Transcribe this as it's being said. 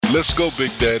Let's go,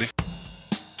 Big Daddy.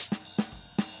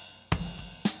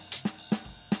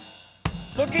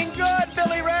 Looking good,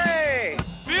 Billy Ray.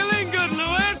 Feeling good,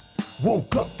 Louis.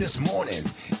 Woke up this morning,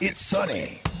 it's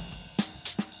sunny.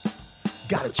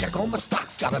 Gotta check on my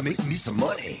stocks, gotta make me some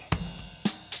money.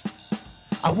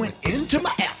 I went into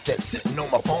my app that's sitting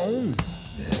on my phone.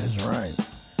 Yeah, that's right.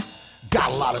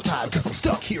 Got a lot of time cause I'm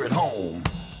stuck here at home.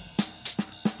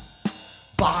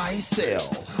 Buy, sell,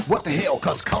 what the hell,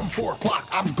 cause come 4 o'clock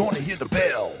I'm gonna hear the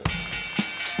bell.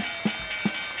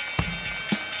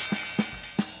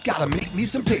 Gotta make me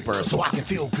some paper so I can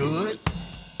feel good.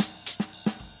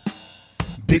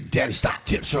 Big Daddy stock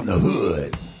tips from the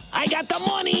hood. I got the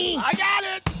money. I got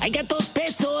it. I got those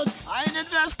pesos. I ain't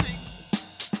investing.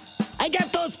 I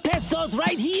got those pesos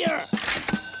right here.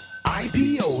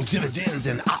 IPOs, dividends,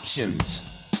 and options.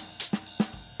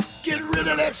 Get rid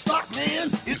of that stock,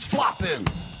 man. It's flopping.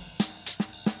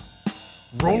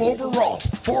 Rollover Roth,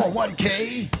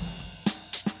 401k.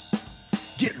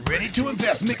 Get ready to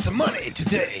invest, make some money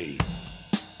today.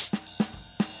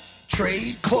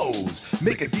 Trade, close,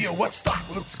 make a deal. What stock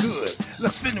looks good?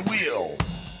 Let's spin the wheel.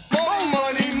 More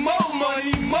money, more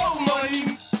money, more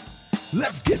money.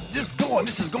 Let's get this going.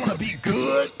 This is gonna be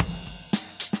good.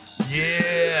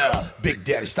 Yeah, Big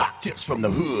Daddy stock tips from the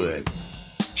hood.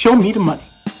 Show me the money.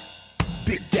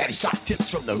 Big Daddy stock tips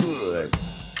from the hood.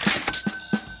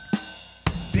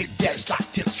 Big Daddy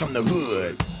stock tips from the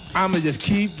hood. I'ma just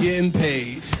keep getting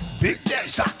paid. Big Daddy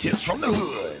stock tips from the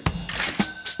hood.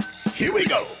 Here we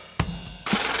go.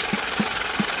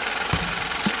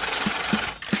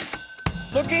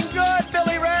 Looking good,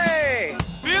 Billy Ray.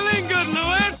 Feeling good,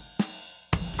 Louis.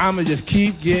 I'ma just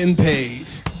keep getting paid.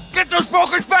 Get those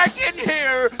brokers back in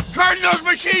here. Turn those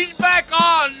machines back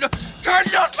on. Turn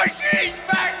those machines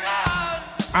back on.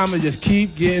 I'ma just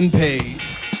keep getting paid.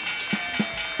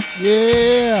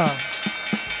 Yeah.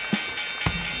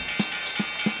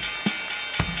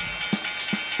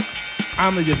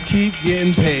 I'ma just keep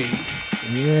getting paid.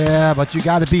 Yeah, but you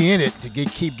got to be in it to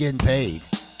keep getting paid.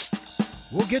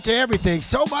 We'll get to everything.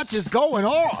 So much is going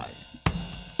on.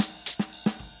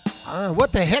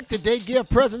 What the heck did they give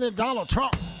President Donald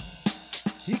Trump?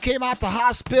 He came out the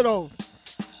hospital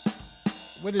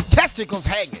with his testicles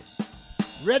hanging,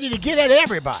 ready to get at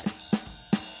everybody.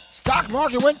 Stock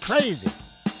market went crazy.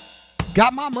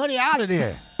 Got my money out of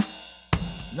there.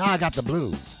 Now I got the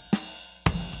blues.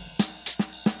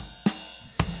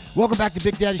 Welcome back to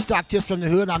Big Daddy Stock Tips from the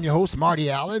Hood. I'm your host, Marty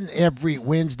Allen, every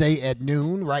Wednesday at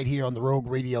noon right here on the Rogue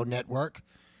Radio Network.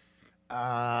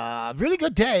 Really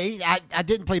good day. I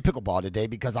didn't play pickleball today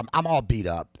because I'm all beat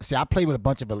up. See, I played with a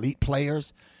bunch of elite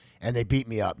players, and they beat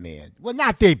me up, man. Well,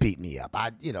 not they beat me up.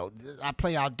 I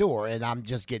play outdoor, and I'm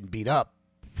just getting beat up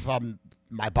from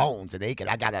my bones and aching.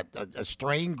 I got a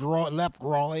strained left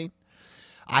groin.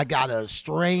 I got a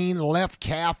strained left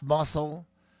calf muscle.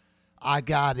 I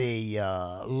got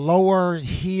a lower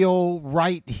heel,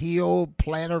 right heel,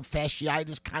 plantar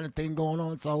fasciitis kind of thing going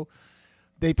on. So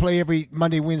they play every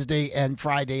Monday, Wednesday, and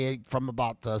Friday from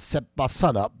about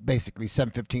sunup, basically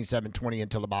 7:15, 7:20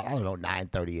 until about,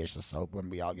 9:30-ish or so when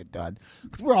we all get done.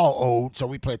 Because we're all old, so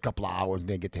we play a couple of hours and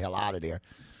then get the hell out of there.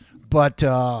 But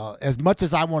as much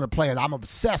as I want to play it, I'm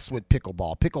obsessed with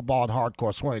pickleball and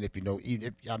hardcore swimming,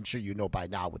 I'm sure you know by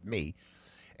now with me.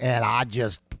 And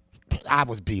I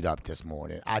was beat up this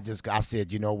morning. I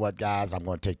said, you know what, guys, I'm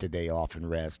going to take the day off and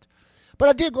rest. But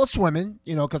I did go swimming,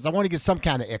 because I want to get some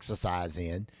kind of exercise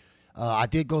in. I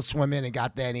did go swimming and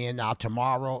got that in. Now,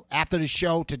 tomorrow, after the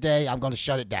show today, I'm going to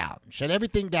shut it down. Shut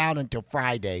everything down until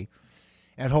Friday.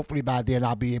 And hopefully by then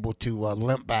I'll be able to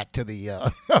limp back to the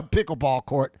pickleball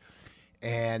court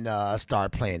and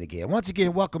start playing again. Once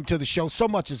again, welcome to the show. So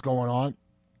much is going on.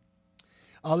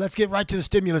 Let's get right to the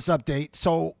stimulus update.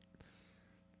 So,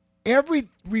 every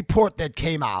report that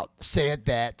came out said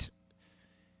that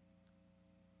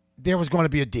there was going to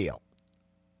be a deal.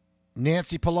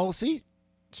 Nancy Pelosi,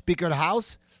 Speaker of the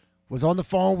House, was on the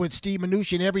phone with Steve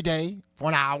Mnuchin every day for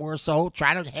an hour or so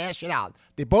trying to hash it out.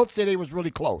 They both said they was really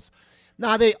close.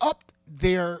 Now, they upped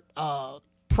their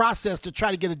process to try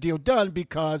to get a deal done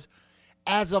because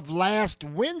as of last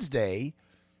Wednesday,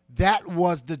 that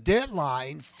was the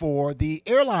deadline for the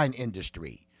airline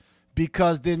industry.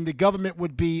 Because then the government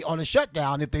would be on a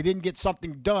shutdown if they didn't get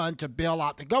something done to bail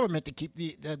out the government to keep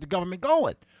the government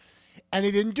going. And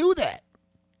they didn't do that.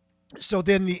 So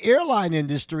then the airline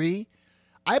industry,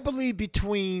 I believe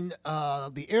between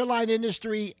the airline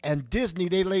industry and Disney,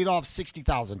 they laid off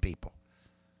 60,000 people.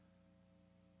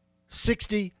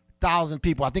 60,000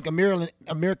 people. I think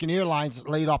American Airlines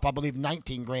laid off, I believe,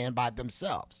 19 grand by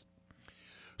themselves.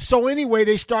 So anyway,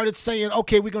 they started saying,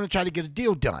 okay, we're going to try to get a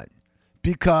deal done.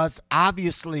 Because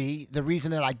obviously the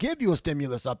reason that I give you a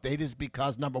stimulus update is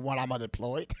because, number one, I'm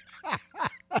unemployed.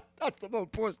 That's the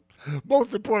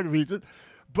most important reason.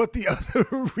 But the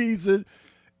other reason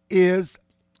is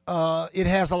it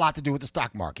has a lot to do with the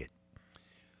stock market.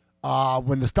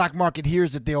 When the stock market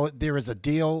hears that there is a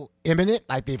deal imminent,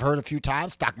 like they've heard a few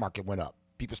times, stock market went up.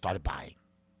 People started buying.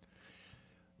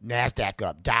 NASDAQ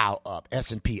up, Dow up,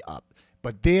 S&P up.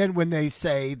 But then when they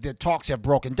say the talks have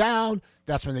broken down,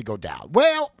 that's when they go down.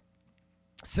 Well,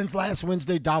 since last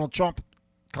Wednesday, Donald Trump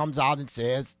comes out and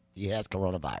says he has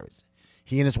coronavirus.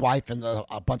 He and his wife and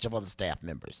a bunch of other staff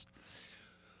members.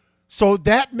 So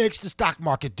that makes the stock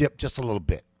market dip just a little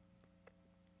bit.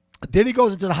 Then he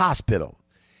goes into the hospital.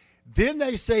 Then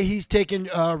they say he's taking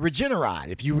Regeneron.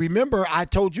 If you remember, I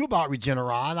told you about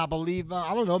Regeneron. I believe,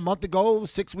 a month ago,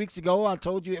 6 weeks ago, I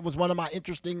told you it was one of my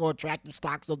interesting or attractive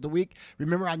stocks of the week.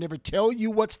 Remember, I never tell you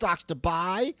what stocks to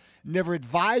buy, never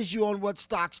advise you on what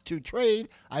stocks to trade.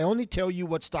 I only tell you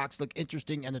what stocks look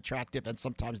interesting and attractive and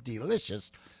sometimes delicious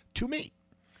to me.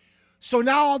 So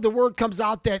now the word comes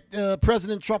out that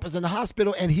President Trump is in the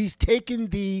hospital and he's taking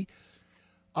the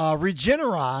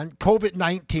Regeneron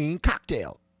COVID-19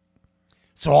 cocktail.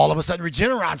 So all of a sudden,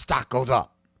 Regeneron stock goes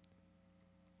up.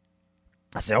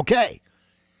 I said, okay.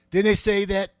 Then they say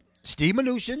that Steve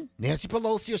Mnuchin, Nancy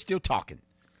Pelosi are still talking.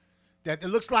 That it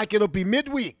looks like it'll be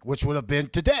midweek, which would have been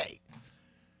today.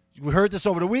 We heard this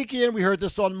over the weekend. We heard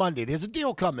this on Monday. There's a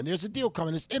deal coming.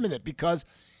 It's imminent because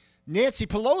Nancy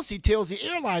Pelosi tells the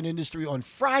airline industry on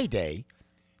Friday,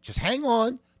 just hang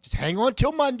on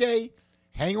till Monday.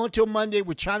 Hang on till Monday.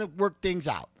 We're trying to work things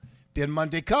out. Then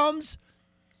Monday comes.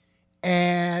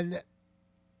 And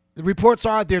the reports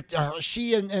are that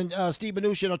she and Steve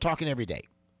Mnuchin are talking every day.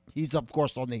 He's, of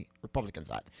course, on the Republican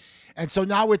side. And so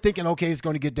now we're thinking, okay, it's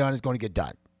going to get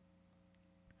done.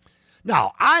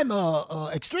 Now, I'm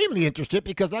extremely interested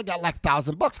because I got like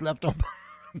 $1,000 left on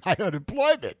my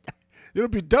unemployment. It'll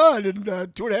be done in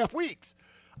 2.5 weeks.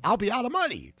 I'll be out of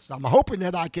money. So I'm hoping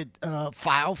that I could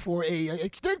file for a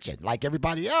extension like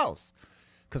everybody else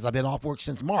because I've been off work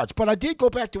since March. But I did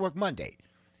go back to work Monday.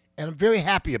 And I'm very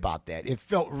happy about that. It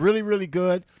felt really, really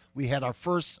good. We had our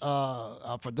first,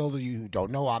 for those of you who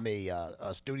don't know, I'm a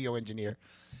studio engineer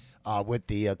with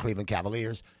the Cleveland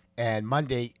Cavaliers. And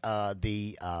Monday,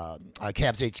 the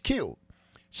Cavs HQ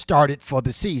started for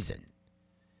the season.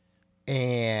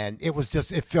 And it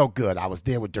felt good. I was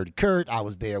there with Dirty Kurt. I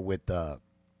was there with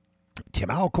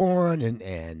Tim Alcorn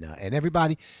and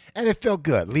everybody. And it felt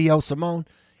good. Leo Simone.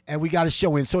 And we got a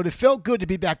show in. So it felt good to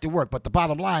be back to work. But the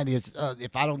bottom line is,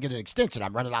 if I don't get an extension,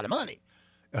 I'm running out of money.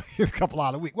 In a couple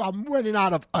out of weeks. Well, I'm running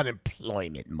out of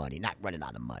unemployment money, not running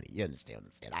out of money. You understand what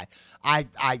I'm saying?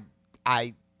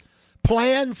 I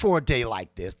planned for a day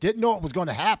like this. Didn't know it was going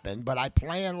to happen, but I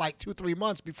planned like 2-3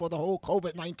 months before the whole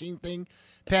COVID-19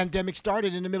 pandemic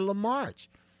started in the middle of March.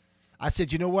 I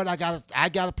said, you know what? I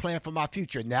got to plan for my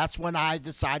future. And that's when I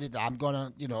decided I'm going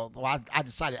to, I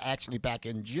decided actually back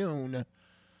in June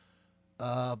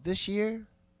this year?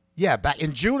 Yeah, back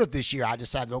in June of this year, I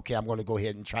decided, okay, I'm going to go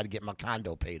ahead and try to get my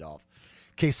condo paid off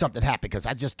in case something happened because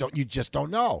you just don't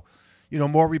know.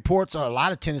 More reports, a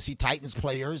lot of Tennessee Titans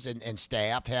players and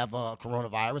staff have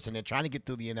coronavirus, and they're trying to get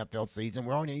through the NFL season.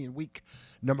 We're only in week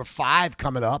number 5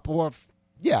 coming up,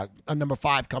 number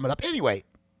 5 coming up. Anyway,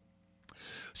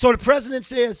 so the president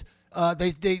says,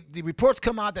 the reports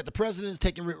come out that the president is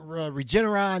taking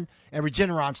Regeneron, and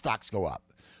Regeneron stocks go up.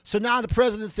 So now the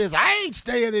president says, I ain't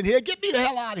staying in here. Get me the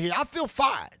hell out of here. I feel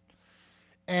fine.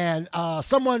 And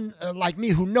someone like me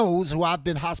who I've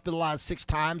been hospitalized 6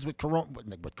 times with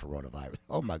coronavirus.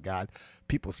 Oh, my God.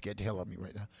 People are scared the hell of me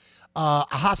right now.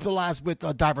 Hospitalized with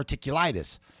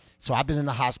diverticulitis. So I've been in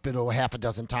the hospital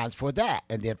 6 times for that.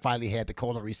 And then finally had the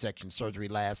colon resection surgery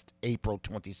last April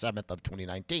 27th of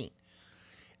 2019.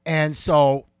 And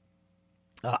so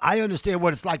I understand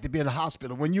what it's like to be in a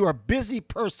hospital. When you're a busy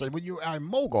person, when you are a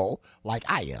mogul, like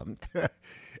I am,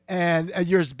 and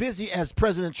you're as busy as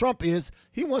President Trump is,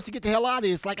 he wants to get the hell out of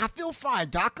here. It's like, I feel fine,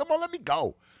 Doc. Come on, let me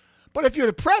go. But if you're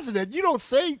the president, you don't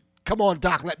say, come on,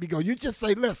 Doc, let me go. You just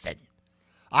say, listen,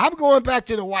 I'm going back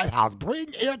to the White House. Bring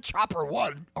Air Chopper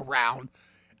 1 around.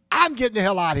 I'm getting the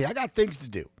hell out of here. I got things to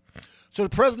do. So the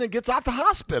president gets out the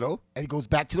hospital, and he goes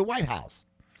back to the White House.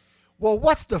 Well,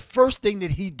 what's the first thing that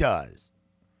he does?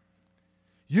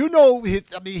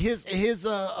 His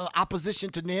opposition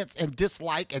to Nancy and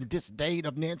dislike and disdain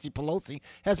of Nancy Pelosi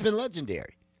has been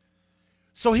legendary.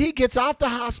 So he gets out the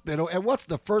hospital, and what's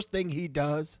the first thing he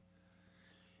does?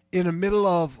 In the middle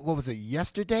of, what was it,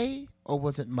 yesterday or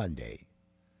was it Monday?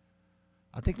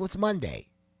 I think it was Monday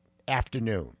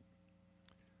afternoon.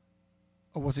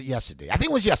 Or was it yesterday? I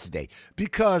think it was yesterday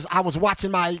because I was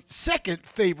watching my second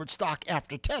favorite stock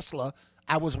after Tesla.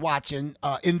 I was watching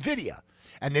Nvidia,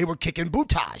 and they were kicking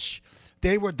bootage.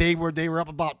 They were up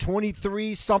about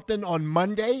 23 something on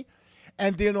Monday,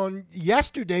 and then on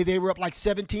yesterday they were up like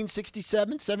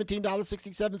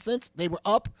 $17.67. They were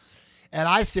up, and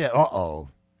I said,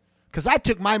 because I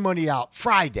took my money out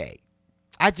Friday.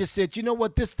 I just said, you know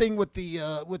what, this thing with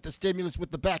the stimulus,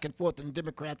 with the back and forth and the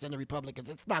Democrats and the Republicans,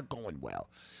 it's not going well.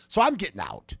 So I'm getting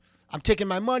out. I'm taking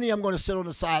my money. I'm going to sit on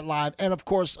the sideline. And, of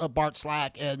course, Bart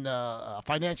Slak and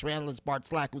financial analyst Bart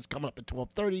Slak, who's coming up at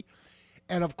 12:30.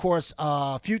 And, of course,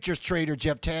 futures trader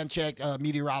Jeff Tanchek,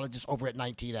 meteorologist over at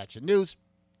 19 Action News,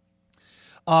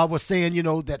 was saying,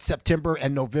 that September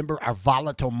and November are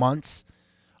volatile months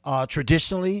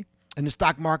traditionally in the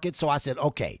stock market. So I said,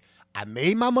 okay, I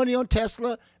made my money on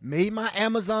Tesla, made my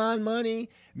Amazon money,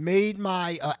 made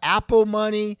my Apple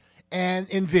money, and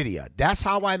Nvidia. That's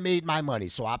how I made my money.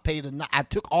 So I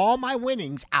took all my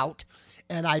winnings out,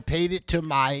 and I paid it to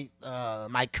my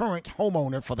current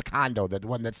homeowner for the condo, the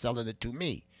one that's selling it to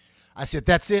me. I said,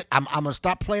 that's it. I'm going to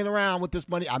stop playing around with this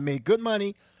money. I made good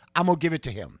money. I'm going to give it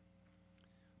to him.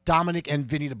 Dominic and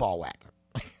Vinny the ball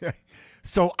whacker.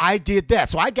 So I did that.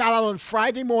 So I got out on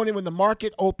Friday morning when the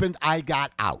market opened. I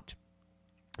got out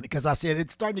because I said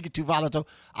it's starting to get too volatile.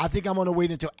 I think I'm going to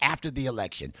wait until after the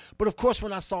election. But, of course,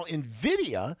 when I saw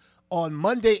Nvidia on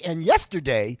Monday and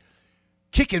yesterday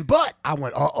kicking butt, I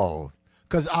went,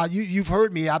 because you've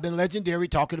heard me. I've been legendary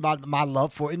talking about my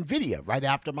love for Nvidia right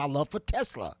after my love for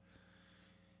Tesla.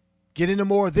 Get into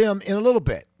more of them in a little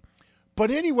bit. But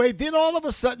anyway, then all of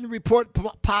a sudden the report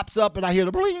pops up and I hear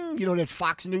the bling, that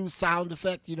Fox News sound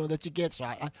effect, that you get. So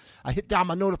I hit down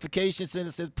my notifications and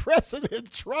it says,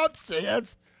 President Trump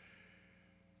says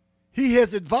he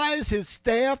has advised his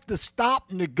staff to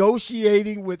stop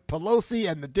negotiating with Pelosi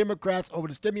and the Democrats over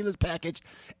the stimulus package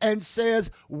and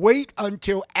says wait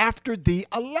until after the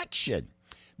election.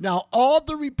 Now, all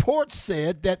the reports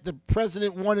said that the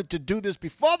president wanted to do this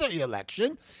before the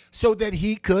election so that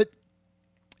he could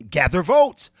gather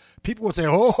votes. People will say,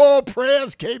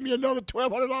 Prez gave me another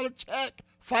 $1,200 check,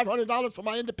 $500 for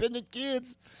my independent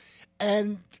kids,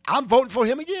 and I'm voting for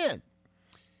him again.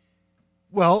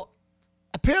 Well,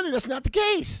 apparently that's not the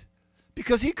case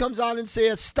because he comes out and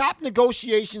says, stop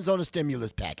negotiations on the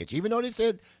stimulus package, even though they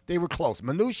said they were close.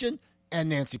 Mnuchin and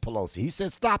Nancy Pelosi. He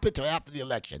said, stop it till after the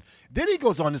election. Then he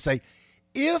goes on to say,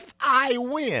 if I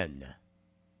win,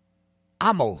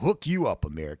 I'm going to hook you up,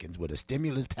 Americans, with a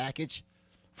stimulus package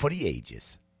for the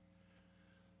ages.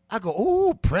 I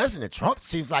go, President Trump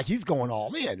seems like he's going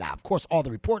all in. Now, of course, all the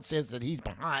report says that he's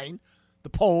behind the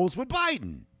polls with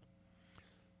Biden.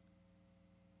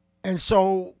 And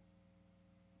so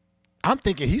I'm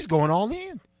thinking he's going all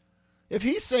in. If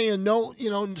he's saying no,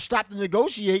 stop the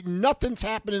negotiating, nothing's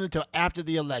happening until after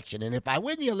the election. And if I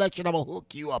win the election, I'm going to hook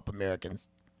you up, Americans.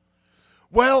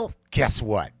 Well, guess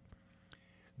what?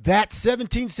 That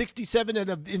 1767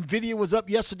 that Nvidia was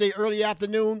up yesterday early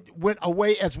afternoon went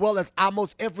away, as well as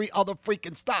almost every other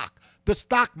freaking stock. The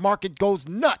stock market goes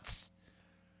nuts.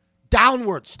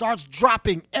 Downward, starts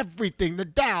dropping everything. The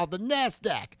Dow, the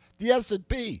NASDAQ, the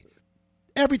S&P.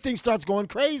 Everything starts going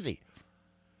crazy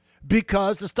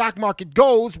because the stock market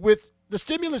goes with the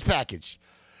stimulus package.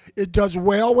 It does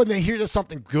well when they hear that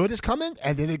something good is coming,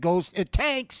 and then it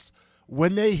tanks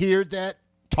when they hear that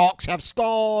talks have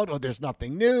stalled or there's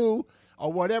nothing new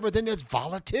or whatever. Then there's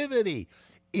volatility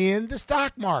in the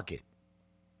stock market.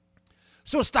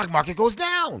 So the stock market goes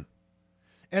down.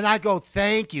 And I go,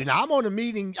 thank you. Now, I'm on a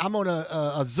meeting. I'm on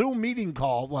a Zoom meeting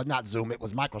call. Well, not Zoom. It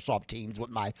was Microsoft Teams with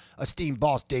my esteemed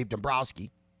boss, Dave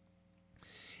Dombrowski,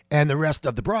 and the rest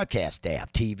of the broadcast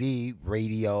staff, TV,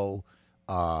 radio,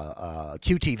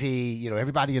 QTV,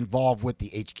 everybody involved with the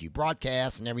HQ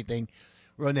broadcast and everything.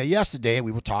 We were in there yesterday, and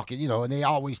we were talking, and they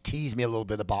always tease me a little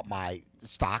bit about my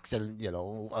stocks and,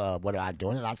 what am I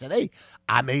doing? And I said, hey,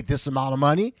 I made this amount of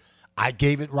money. I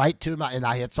gave it right to and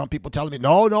I had some people telling me,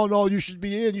 no, you should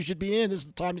be in. This is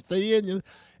the time to stay in.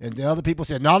 And the other people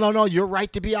said, no, you're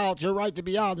right to be out. You're right to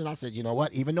be out. And I said, you know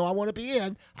what? Even though I want to be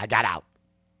in, I got out.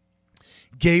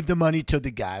 Gave the money to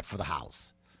the guy for the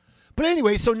house. But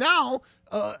anyway, so now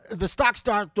the stocks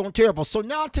start doing terrible. So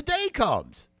now today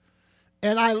comes.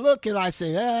 And I look and I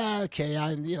say, okay,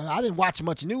 I didn't watch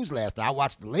much news last night. I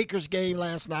watched the Lakers game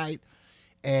last night.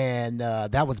 And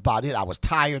that was about it. I was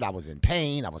tired. I was in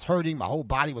pain. I was hurting. My whole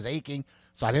body was aching.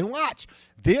 So I didn't watch.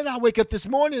 Then I wake up this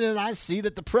morning and I see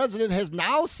that the president has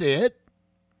now said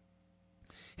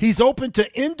he's open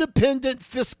to independent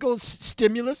fiscal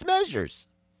stimulus measures.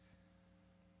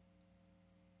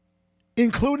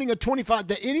 including a 25,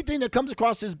 that anything that comes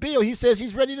across his bill, he says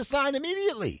he's ready to sign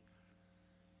immediately.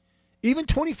 Even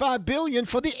 $25 billion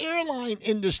for the airline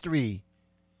industry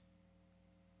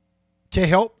to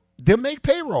help them make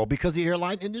payroll because the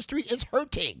airline industry is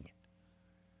hurting.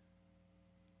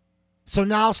 So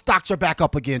now stocks are back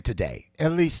up again today,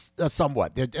 at least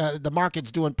somewhat. The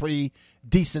market's doing pretty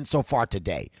decent so far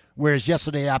today, whereas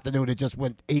yesterday afternoon it just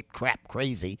went ape crap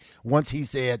crazy once he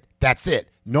said, that's it.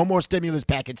 No more stimulus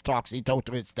package talks, he told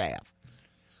to his staff.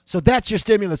 So that's your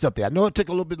stimulus up there. I know it took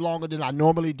a little bit longer than I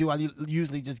normally do. I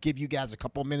usually just give you guys a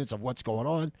couple minutes of what's going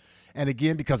on. And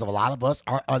again, because of a lot of us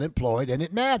are unemployed, and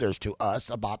it matters to us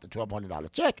about the $1,200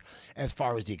 check as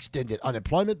far as the extended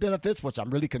unemployment benefits, which I'm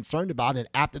really concerned about. And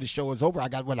after the show is over,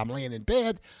 when I'm laying in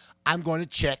bed, I'm going to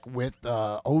check with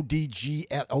ODJFS,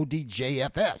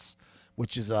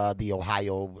 which is the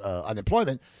Ohio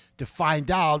unemployment, to find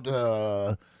out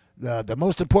the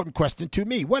most important question to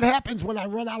me. What happens when I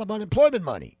run out of unemployment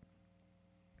money?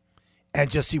 And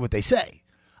just see what they say.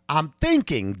 I'm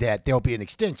thinking that there'll be an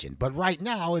extension. But right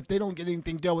now, if they don't get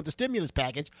anything done with the stimulus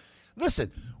package,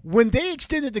 listen, when they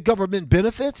extended the government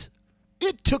benefits,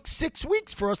 it took 6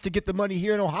 weeks for us to get the money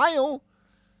here in Ohio.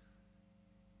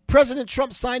 President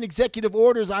Trump signed executive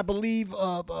orders, I believe,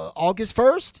 August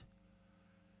 1st.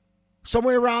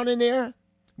 Somewhere around in there.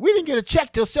 We didn't get a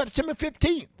check till September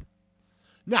 15th.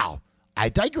 Now, I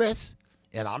digress.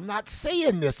 And I'm not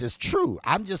saying this is true.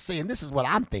 I'm just saying this is what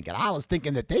I'm thinking. I was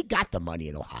thinking that they got the money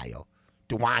in Ohio,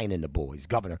 DeWine and the boys,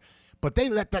 governor, but they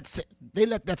let that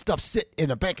stuff sit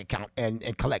in a bank account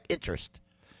and collect interest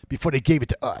before they gave it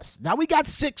to us. Now we got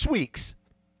 6 weeks,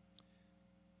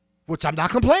 which I'm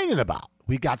not complaining about.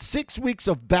 We got 6 weeks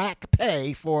of back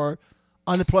pay for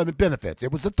unemployment benefits.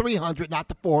 It was the $300, not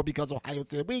the $400, because Ohio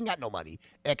said we ain't got no money,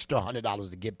 extra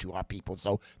 $100 to give to our people,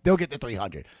 so they'll get the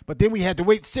 $300. But then we had to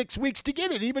wait 6 weeks to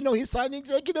get it, even though he signed an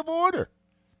executive order.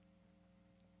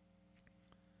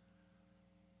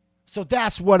 So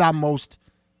that's what I'm most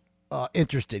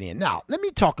interested in. Now, let me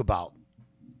talk about.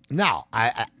 Now,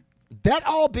 that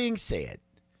all being said,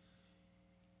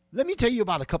 let me tell you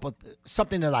about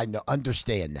something that I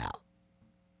understand now.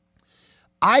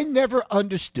 I never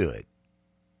understood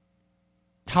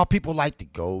how people like to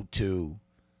go to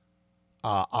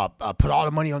put all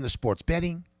the money on the sports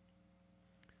betting.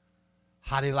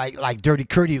 How they like Dirty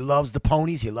Kurt, he loves the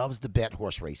ponies. He loves to bet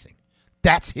horse racing.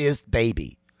 That's his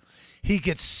baby. He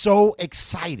gets so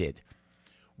excited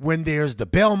when there's the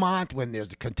Belmont, when there's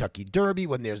the Kentucky Derby,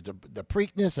 when there's the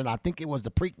Preakness, and I think it was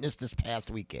the Preakness this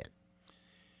past weekend.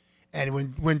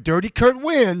 And when Dirty Kurt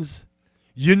wins,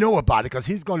 you know about it because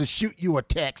he's going to shoot you a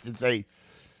text and say,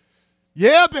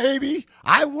 yeah, baby,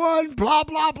 I won blah,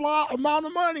 blah, blah amount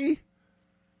of money.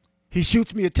 He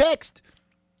shoots me a text.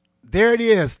 There it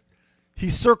is. He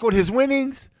circled his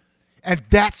winnings, and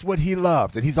that's what he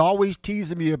loves. And he's always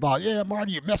teasing me about, yeah,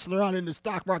 Marty, you're messing around in the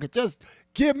stock market. Just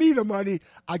give me the money.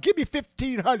 Give me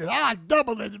 $1,500. I'll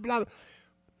double it. Blah, blah.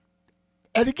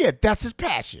 And again, that's his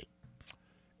passion.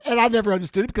 And I never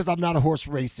understood it because I'm not a horse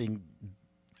racing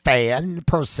fan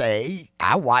per se.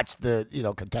 I watch the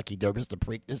Kentucky Derby, the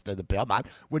Preakness, the Belmont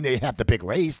when they have the big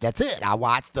race. That's it. I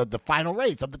watch the final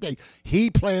race of the day.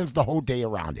 He plans the whole day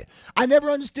around it. I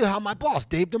never understood how my boss,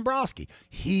 Dave Dombrowski,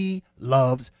 he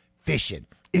loves fishing.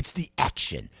 It's the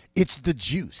action. It's the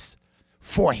juice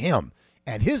for him.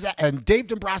 And Dave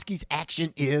Dombrowski's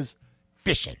action is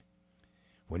fishing.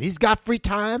 When he's got free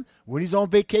time, when he's on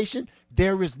vacation,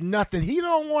 there is nothing. He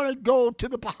don't want to go to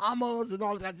the Bahamas and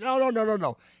all that.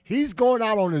 No. He's going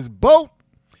out on his boat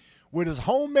with his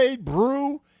homemade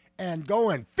brew and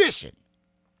going fishing.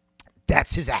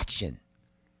 That's his action.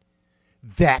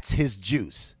 That's his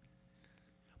juice.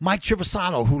 Mike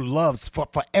Trevisano, who loves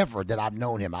forever that I've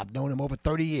known him over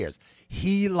 30 years.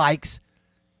 He likes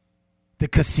the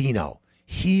casino.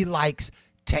 He likes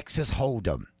Texas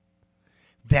Hold'em.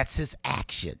 That's his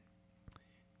action.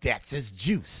 That's his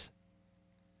juice.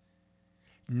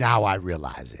 Now I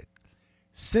realize it.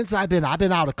 Since I've been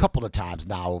out a couple of times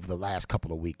now over the last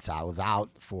couple of weeks. I was out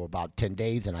for about 10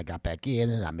 days and I got back in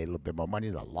and I made a little bit more money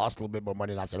and I lost a little bit more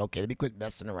money. And I said, okay, let me quit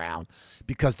messing around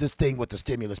because this thing with the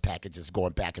stimulus package is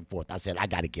going back and forth. I said, I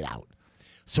got to get out.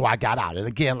 So I got out. And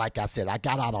again, like I said, I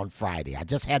got out on Friday. I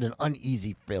just had an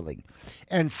uneasy feeling.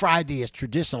 And Friday is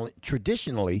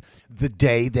traditionally the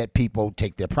day that people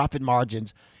take their profit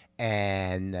margins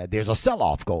and there's a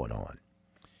sell-off going on.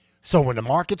 So when the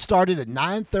market started at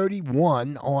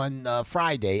 9:31 on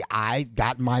Friday, I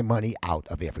got my money out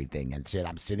of everything and said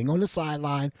I'm sitting on the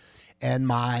sideline, and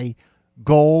my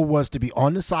goal was to be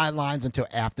on the sidelines until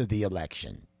after the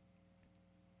election.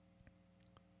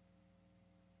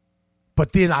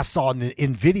 But then I saw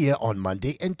NVIDIA on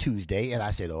Monday and Tuesday, and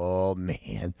I said, oh,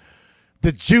 man,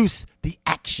 the juice, the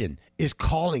action is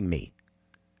calling me.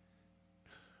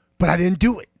 But I didn't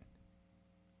do it.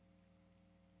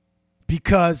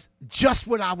 Because just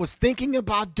when I was thinking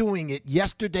about doing it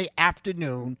yesterday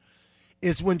afternoon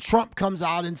is when Trump comes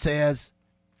out and says,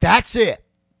 that's it.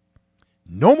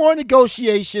 No more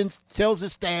negotiations, tells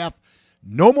his staff,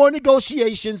 no more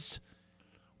negotiations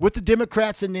with the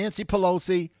Democrats and Nancy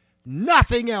Pelosi,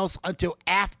 nothing else until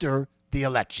after the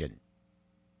election.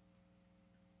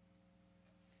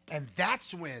 And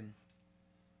that's when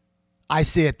I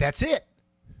said, that's it.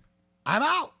 I'm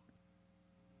out.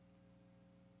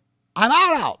 I'm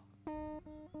out.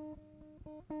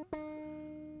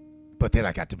 But then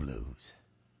I got the blues.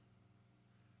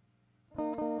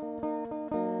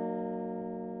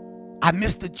 I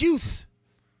missed the juice.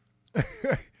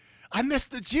 I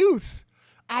missed the juice.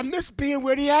 I miss being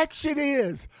where the action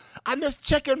is. I miss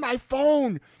checking my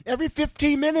phone every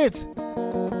 15 minutes.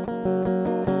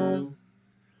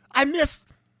 I miss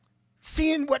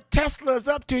seeing what Tesla is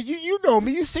up to. You know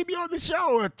me. You see me on the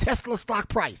show. Tesla stock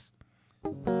price.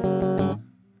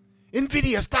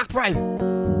 NVIDIA stock price.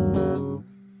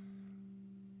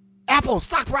 Apple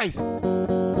stock price.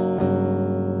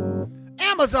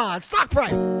 Amazon stock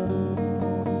price.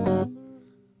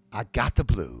 I got the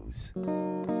blues.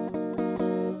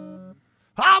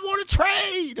 I want to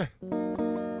trade.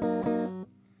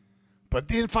 But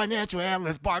then financial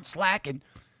analyst Bart Slak and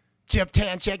Jeff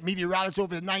Tanchek, meteorologist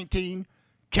over the 19,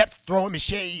 kept throwing me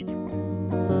shade.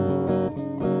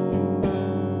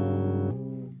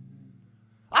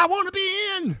 I want to be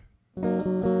in.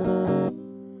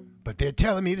 But they're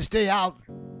telling me to stay out.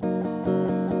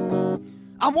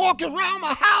 I'm walking around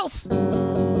my house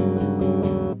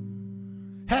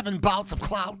having bouts of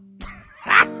clout.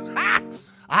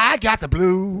 I got the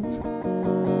blues.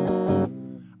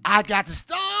 I got the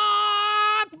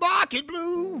stock market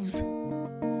blues.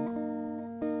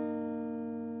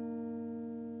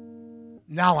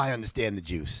 Now I understand the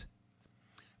juice.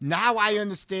 Now I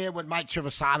understand what Mike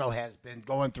Trevisano has been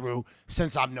going through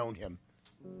since I've known him.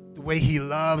 The way he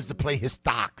loves to play his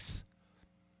stocks.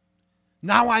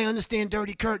 Now I understand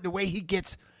Dirty Kurt, the way he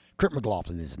gets... Kurt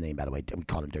McLaughlin is his name, by the way. We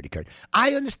call him Dirty Kurt.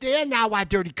 I understand now why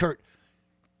Dirty Kurt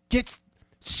gets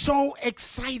so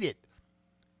excited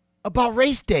about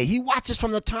race day. He watches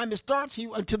from the time it starts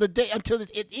until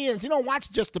it ends. He don't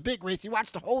watch just the big race. He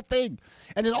watches the whole thing.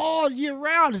 And then all year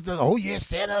round is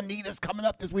Santa Anita's coming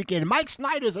up this weekend. And Mike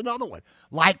Snyder's another one.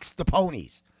 Likes the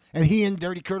ponies. And he and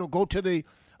Dirty Kurt will go to the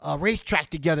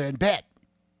racetrack together and bet.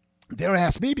 They don't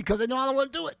ask me because they know I don't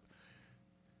want to do it.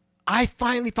 I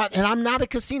finally found, and I'm not a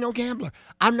casino gambler.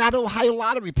 I'm not an Ohio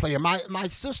lottery player. My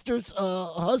sister's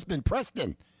husband,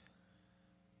 Preston,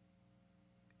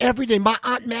 every day, my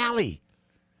Aunt Mally,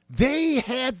 they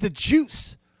had the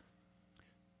juice,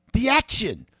 the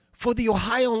action for the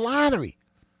Ohio lottery.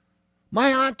 My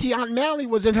auntie, Aunt Mally,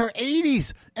 was in her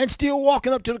 80s and still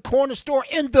walking up to the corner store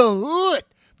in the hood,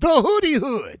 the hoodie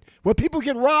hood, where people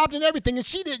get robbed and everything, and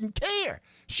she didn't care.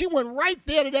 She went right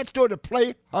there to that store to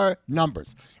play her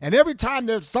numbers. And every time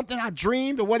there's something I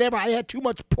dreamed or whatever, I had too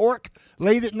much pork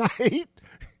late at night.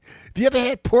 Have you ever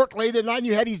had pork late at night and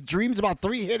you had these dreams about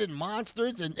three-headed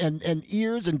monsters and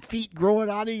ears and feet growing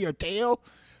out of your tail?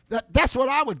 That's what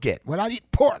I would get when I'd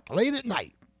eat pork late at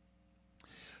night.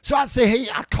 So I'd say, hey,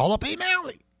 I'd call up Hey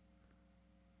Mally.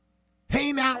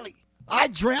 Hey Mally, I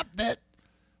dreamt that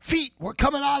feet were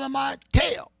coming out of my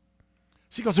tail.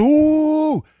 She goes,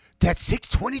 ooh, that's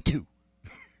 622.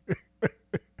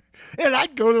 And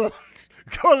I'd go to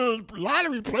the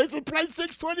lottery place and play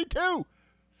 622.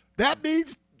 That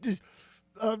means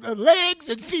legs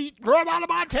and feet growing out of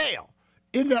my tail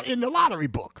in the lottery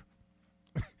book.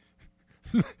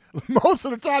 Most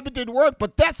of the time it didn't work,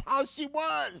 but that's how she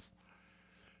was.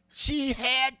 She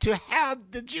had to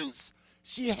have the juice.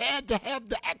 She had to have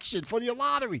the action for the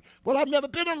lottery. Well, I've never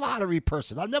been a lottery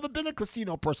person. I've never been a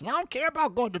casino person. I don't care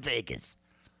about going to Vegas.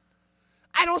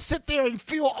 I don't sit there and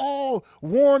feel all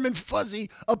warm and fuzzy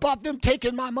about them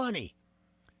taking my money.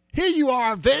 Here you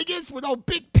are, Vegas, with those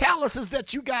big palaces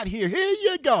that you got here. Here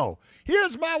you go.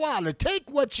 Here's my wallet.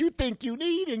 Take what you think you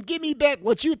need and give me back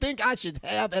what you think I should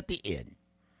have at the end.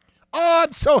 Oh,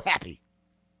 I'm so happy.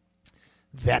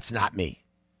 That's not me.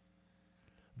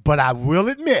 But I will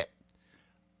admit,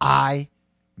 I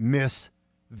miss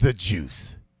the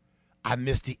juice. I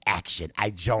miss the action.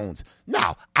 I Jones.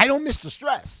 Now, I don't miss the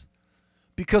stress.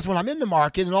 Because when I'm in the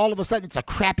market and all of a sudden it's a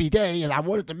crappy day and I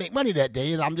wanted to make money that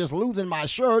day and I'm just losing my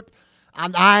shirt,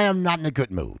 I am not in a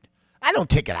good mood. I don't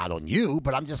take it out on you,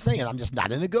 but I'm just saying I'm just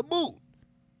not in a good mood.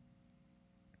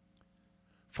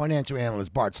 Financial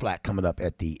analyst Bart Slak coming up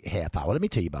at the half hour. Let me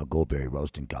tell you about Goldberry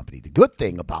Roasting Company. The good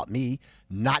thing about me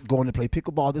not going to play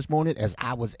pickleball this morning is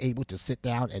I was able to sit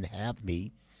down and have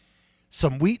me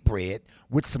some wheat bread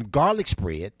with some garlic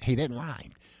spread. Hey, that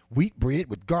rhymed. Wheat bread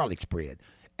with garlic spread.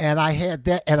 And I had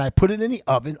that, and I put it in the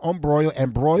oven on broil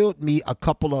and broiled me a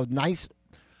couple of nice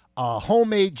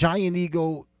homemade Giant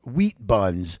Eagle wheat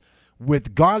buns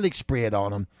with garlic spread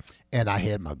on them. And I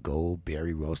had my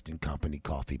Goldberry Roasting Company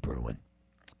coffee brewing.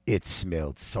 It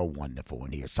smelled so wonderful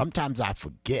in here. Sometimes I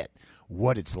forget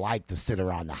what it's like to sit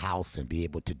around the house and be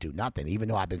able to do nothing, even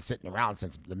though I've been sitting around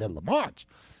since the middle of March.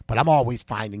 But I'm always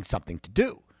finding something to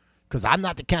do because I'm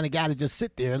not the kind of guy to just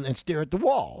sit there and stare at the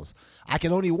walls. I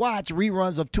can only watch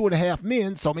reruns of 2.5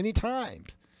 Men so many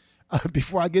times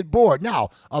before I get bored. Now,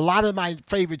 a lot of my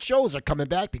favorite shows are coming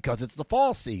back because it's the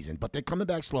fall season, but they're coming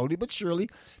back slowly but surely.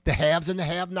 The Haves and the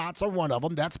Have-Nots are one of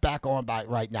them. That's back on by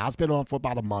right now. It's been on for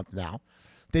about a month now.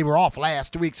 They were off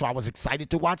last week, so I was excited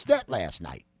to watch that last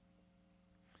night.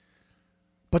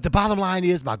 But the bottom line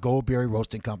is my Goldberry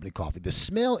Roasting Company coffee. The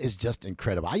smell is just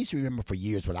incredible. I used to remember for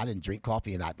years when I didn't drink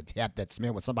coffee and I would have that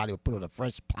smell when somebody would put on a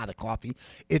fresh pot of coffee.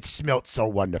 It smelled so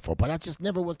wonderful, but I just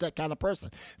never was that kind of person.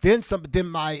 Then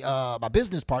my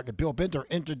business partner, Bill Bender,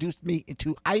 introduced me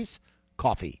into iced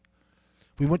coffee.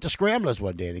 We went to Scramblers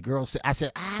one day, and the girl said, I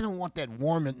said, I don't want that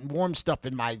warm stuff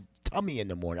in my tummy in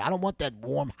the morning. I don't want that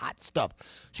warm, hot stuff.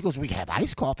 She goes, we have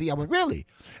iced coffee. I went, really?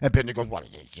 And Bender goes, well,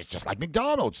 it's just like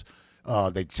McDonald's.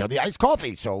 They sell the iced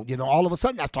coffee. So, all of a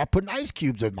sudden I start putting ice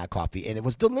cubes in my coffee, and it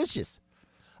was delicious.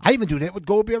 I even do that with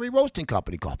Goldberry Roasting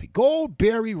Company coffee.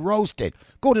 Goldberry Roasted.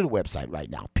 Go to the website right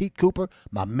now. Pete Cooper,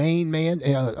 my main man,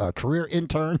 career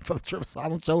intern for the Trevor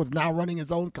Solomon Show, is now running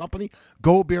his own company,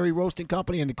 Goldberry Roasting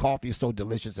Company, and the coffee is so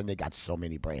delicious, and they got so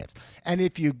many brands. And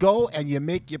if you go and you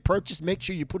make your purchase, make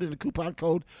sure you put in the coupon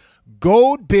code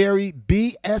Goldberry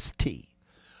BST.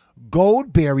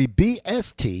 Goldberry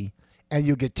BST, and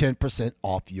you'll get 10%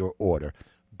 off your order.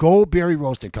 Goldberry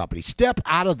Roasting Company. Step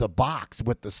out of the box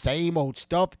with the same old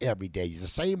stuff every day, the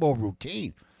same old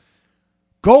routine.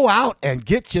 Go out and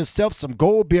get yourself some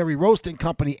Goldberry Roasting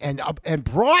Company and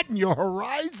broaden your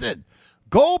horizon.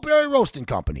 Goldberry Roasting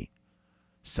Company.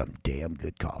 Some damn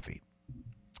good coffee.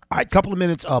 All right, couple of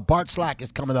minutes. Bart Slak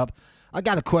is coming up. I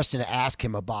got a question to ask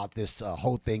him about this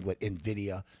whole thing with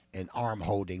NVIDIA and ARM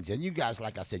Holdings. And you guys,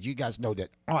 like I said, you guys know that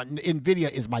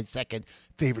NVIDIA is my second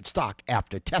favorite stock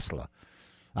after Tesla.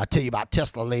 I'll tell you about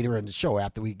Tesla later in the show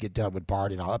after we get done with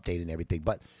Bart and I'll update and everything.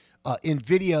 But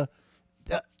NVIDIA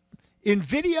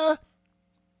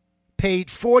paid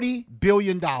 $40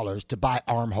 billion to buy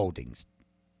ARM Holdings.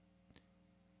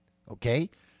 Okay?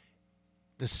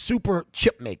 The super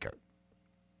chip maker.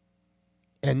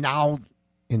 And now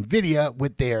NVIDIA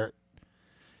with their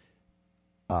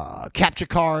capture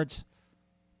cards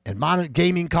and monitor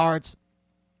gaming cards,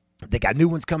 they got new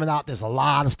ones coming out. There's a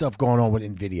lot of stuff going on with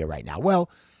NVIDIA right now.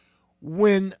 Well,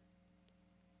 when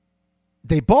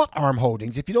they bought ARM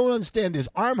Holdings, if you don't understand this,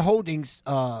 ARM Holdings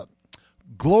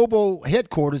global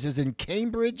headquarters is in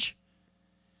Cambridge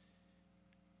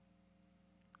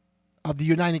of the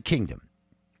United Kingdom.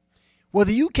 Well,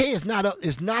 the UK is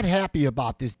not happy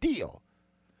about this deal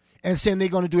and saying they're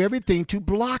going to do everything to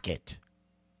block it.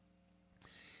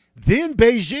 Then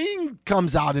Beijing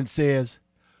comes out and says,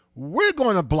 we're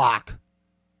going to block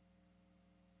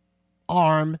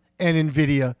ARM and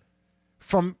NVIDIA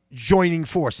from joining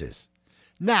forces.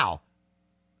 Now,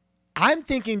 I'm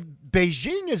thinking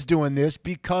Beijing is doing this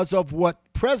because of what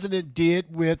President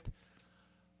did with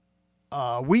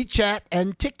WeChat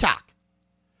and TikTok.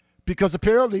 Because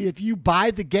apparently if you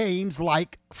buy the games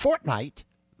like Fortnite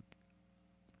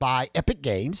by Epic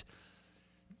Games,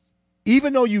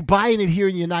 even though you're buying it here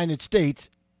in the United States,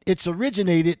 it's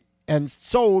originated and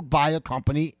sold by a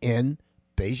company in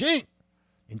Beijing,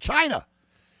 in China.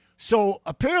 So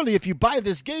apparently if you buy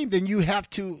this game, then you have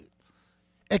to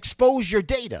expose your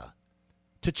data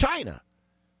to China.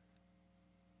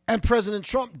 And President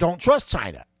Trump don't trust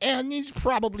China. And he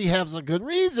probably has a good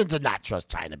reason to not trust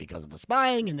China because of the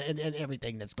spying and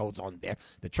everything that goes on there.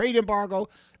 The trade embargo,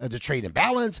 the trade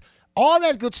imbalance, all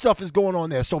that good stuff is going on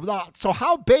there. So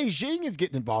how Beijing is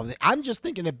getting involved, I'm just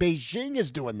thinking that Beijing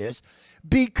is doing this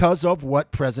because of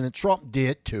what President Trump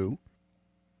did to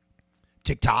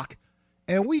TikTok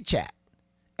and WeChat.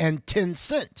 And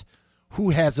Tencent,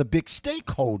 who has a big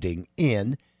stakeholding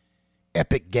in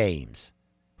Epic Games,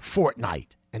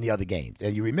 Fortnite, and the other games.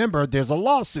 And you remember there's a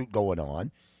lawsuit going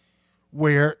on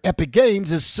where Epic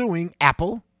Games is suing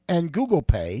Apple and Google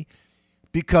Pay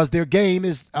because their game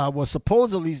was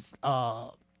supposedly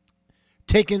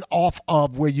taken off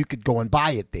of where you could go and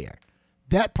buy it there.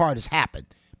 That part has happened.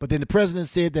 But then the president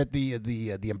said that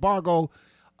the embargo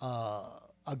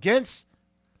against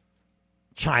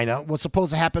China was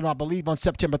supposed to happen, I believe, on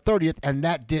September 30th, and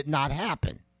that did not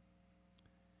happen.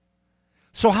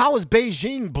 So how is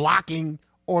Beijing blocking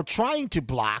or trying to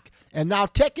block, and now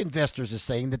tech investors are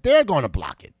saying that they're going to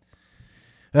block it?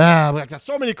 I've got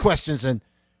so many questions, and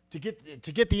to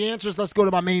get the answers, let's go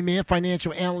to my main man,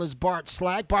 financial analyst Bart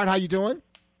Slak. Bart, how you doing?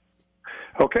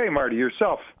 Okay, Marty,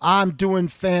 yourself. I'm doing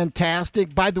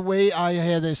fantastic. By the way, I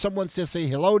had someone say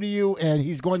hello to you, and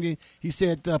he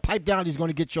said, pipe down, he's going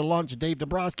to get your lunch. Dave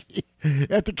Dabrowski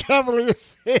at the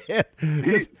Cavaliers said.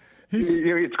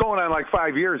 It's going on like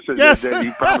 5 years since Yes. that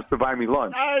he promised to buy me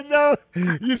lunch. I know.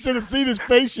 You should have seen his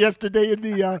face yesterday in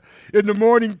the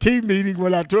morning team meeting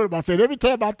when I told him. I said, every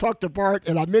time I talk to Bart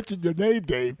and I mention your name,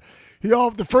 Dave,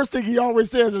 the first thing he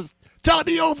always says is, tell him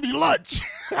he owes me lunch.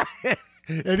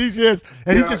 And he says,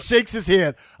 he just shakes his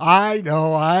head. I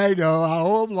know. I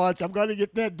owe him lunch. I'm going to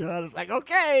get that done. It's like,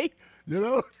 okay,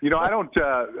 I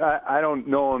don't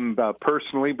know him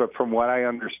personally, but from what I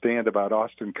understand about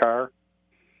Austin Carr,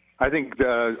 I think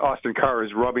Austin Carr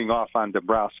is rubbing off on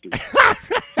Dabrowski.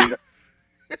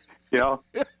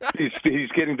 He's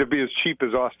getting to be as cheap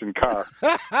as Austin Carr.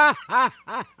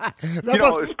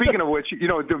 Speaking of which,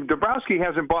 Dabrowski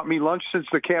hasn't bought me lunch since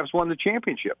the Cavs won the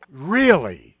championship.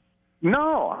 Really?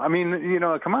 No, I mean,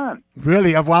 come on.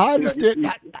 Really? Well, I understand.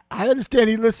 I understand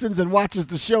he listens and watches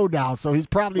the show now, so he's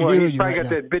probably hearing he's you probably right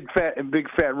got now. that big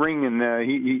fat ring, and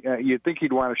you'd think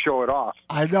he'd want to show it off.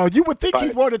 I know. You would think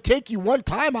he'd want to take you one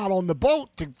time out on the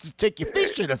boat to take you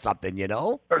fishing or something,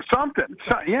 Or something.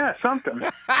 Something.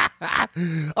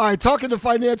 All right, talking to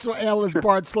financial analyst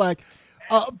Bart Slak.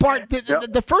 Bart,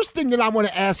 the first thing that I want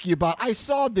to ask you about, I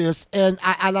saw this, and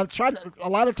I'm trying to, a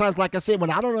lot of times, like I said,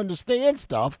 when I don't understand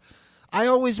stuff, I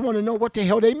always want to know what the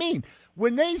hell they mean.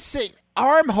 When they say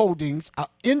ARM Holdings,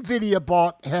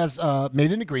 NVIDIA has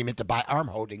made an agreement to buy ARM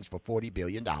Holdings for $40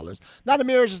 billion. Now, the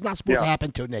marriage is not supposed to happen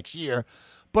until next year,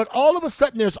 but all of a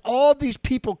sudden there's all these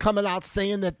people coming out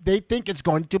saying that they think it's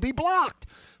going to be blocked.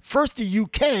 First, the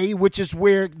UK, which is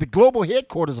where the global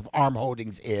headquarters of ARM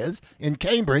Holdings is, in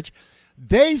Cambridge,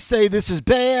 they say this is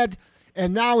bad.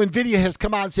 And now NVIDIA has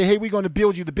come out and said, hey, we're going to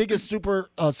build you the biggest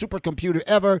supercomputer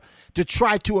ever to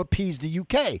try to appease the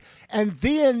UK. And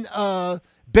then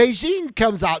Beijing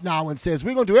comes out now and says,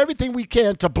 we're going to do everything we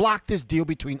can to block this deal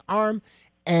between ARM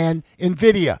and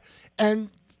NVIDIA. And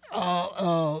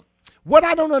what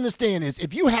I don't understand is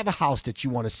if you have a house that you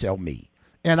want to sell me,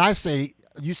 and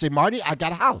you say, Marty, I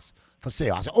got a house for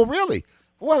sale. I say, oh, really?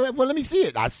 Well, let me see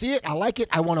it. I see it. I like it.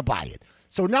 I want to buy it.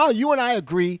 So now you and I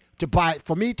agree to buy it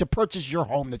for me to purchase your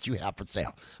home that you have for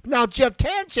sale. Now Jeff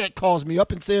Tanchek calls me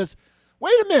up and says,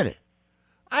 wait a minute.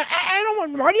 I don't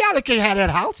want Marty Allen can't have that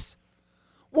house.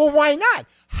 Well, why not?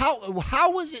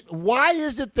 How is it? Why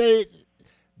is it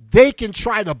they can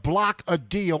try to block a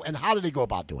deal, and how do they go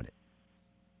about doing it?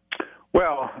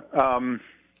 Well,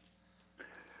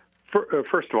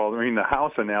 first of all, I mean, the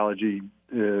house analogy,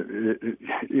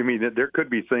 there could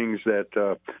be things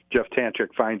that Jeff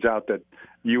Tanchek finds out that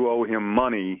you owe him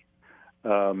money,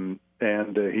 and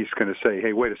he's going to say,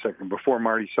 hey, wait a second, before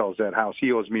Marty sells that house,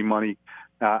 he owes me money.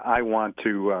 I want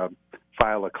to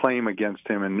file a claim against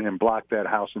him and block that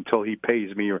house until he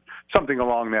pays me, or something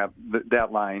along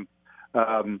that line.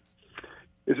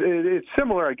 It's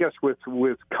similar, I guess, with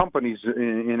companies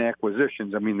in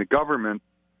acquisitions. I mean, the government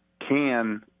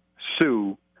can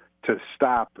sue to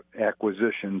stop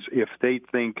acquisitions if they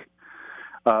think.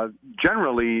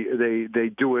 Generally, they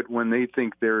do it when they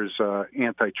think there's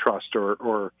antitrust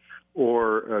or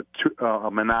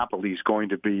a monopoly is going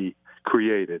to be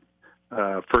created.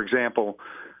 For example,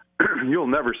 you'll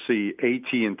never see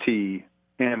AT&T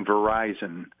and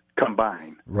Verizon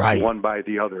combine one by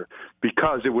the other,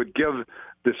 because it would give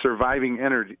the surviving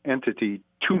entity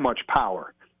too much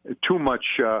power. Too much,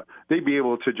 they'd be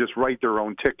able to just write their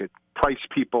own ticket, price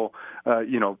people,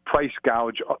 price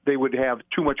gouge. They would have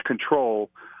too much control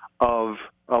of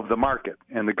the market,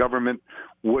 and the government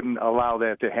wouldn't allow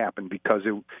that to happen because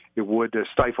it would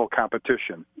stifle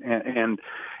competition, and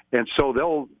so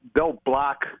they'll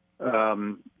block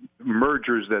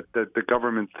mergers that the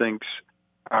government thinks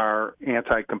are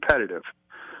anti-competitive.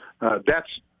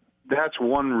 That's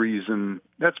one reason.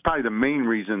 That's probably the main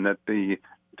reason that the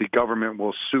government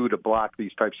will sue to block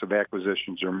these types of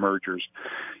acquisitions or mergers.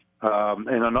 And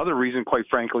another reason, quite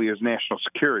frankly, is national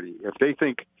security. If they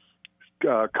think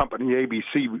company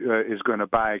ABC is going to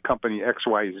buy company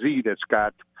XYZ that's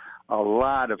got a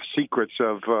lot of secrets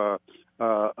of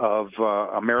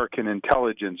American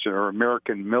intelligence or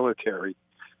American military,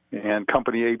 and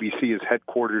company ABC is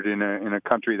headquartered in a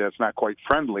country that's not quite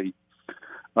friendly,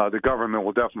 the government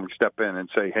will definitely step in and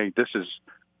say, hey, this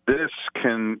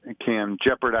can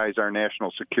jeopardize our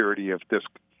national security if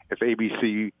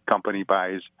ABC company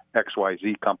buys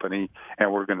XYZ company,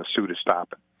 and we're going to sue to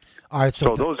stop it. All right,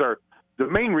 so those are the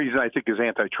main reason, I think, is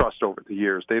antitrust over the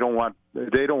years. They don't want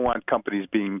companies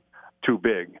being too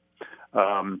big.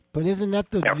 But isn't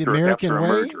that the American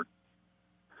way?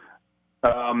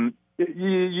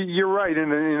 You're right.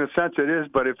 In a sense, it is.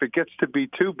 But if it gets to be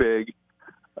too big,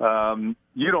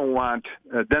 you don't want.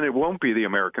 Then it won't be the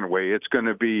American way. It's going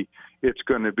to be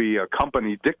a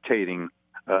company dictating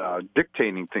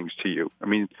things to you. I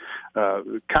mean,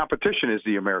 competition is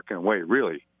the American way,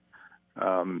 really.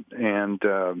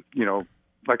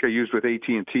 Like I used with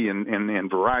AT&T and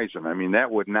Verizon. I mean,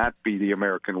 that would not be the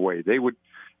American way.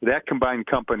 That combined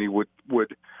company would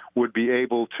be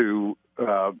able to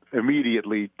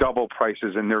immediately double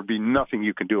prices, and there'd be nothing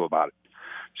you can do about it.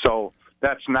 So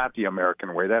that's not the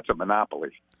American way. That's a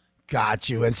monopoly. Got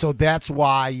you. And so that's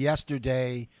why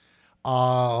yesterday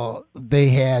they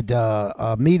had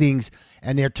meetings,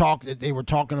 and they were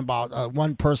talking about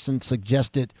one person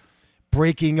suggested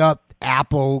breaking up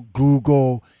Apple,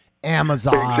 Google,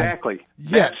 Amazon. Exactly.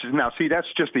 Yes. That's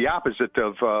just the opposite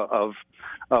of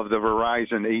the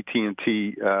Verizon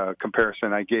AT&T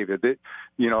comparison I gave it.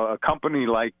 A company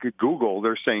like Google,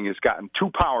 they're saying, has gotten too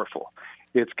powerful.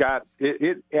 It's got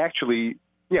it actually.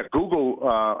 Yeah, Google.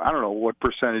 I don't know what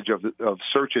percentage of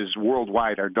searches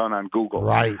worldwide are done on Google.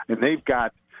 Right. And they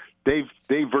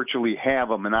virtually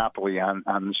have a monopoly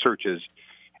on searches,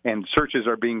 and searches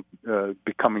are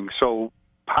becoming so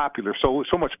popular, so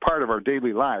much part of our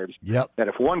daily lives. Yep. That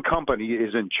if one company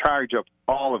is in charge of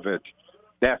all of it,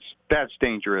 that's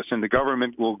dangerous, and the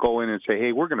government will go in and say,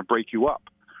 hey, we're going to break you up.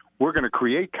 We're going to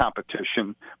create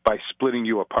competition by splitting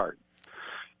you apart.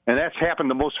 And that's happened.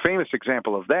 The most famous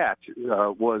example of that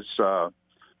was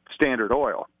Standard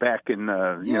Oil back in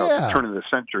the turn of the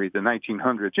century, the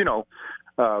 1900s.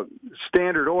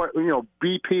 Standard Oil,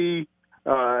 BP,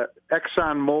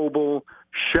 ExxonMobil,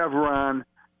 Chevron,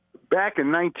 back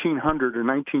in 1900 or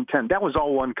 1910, that was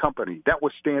all one company. That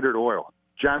was Standard Oil.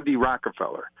 John D.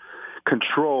 Rockefeller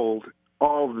controlled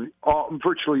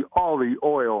virtually all the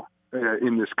oil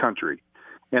in this country.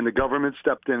 And the government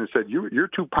stepped in and said, you're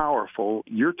too powerful.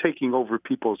 You're taking over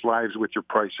people's lives with your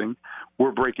pricing.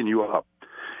 We're breaking you up.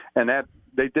 And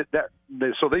they did that.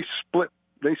 So they split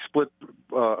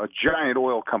a giant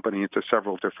oil company into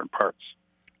several different parts.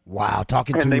 Wow,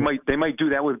 they might do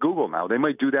that with Google now. They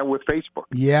might do that with Facebook.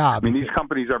 Yeah, I mean, these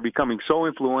companies are becoming so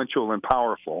influential and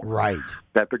powerful, right,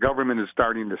 that the government is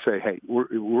starting to say, "Hey,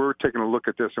 we're taking a look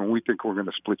at this, and we think we're going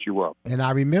to split you up." And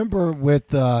I remember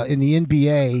with in the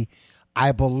NBA,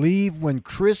 I believe when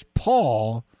Chris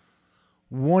Paul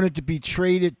wanted to be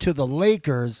traded to the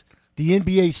Lakers, the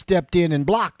NBA stepped in and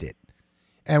blocked it,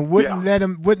 and wouldn't let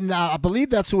him. I believe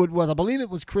that's who it was. I believe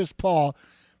it was Chris Paul.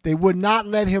 They would not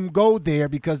let him go there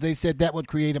because they said that would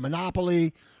create a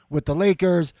monopoly with the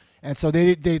Lakers, and so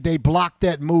they blocked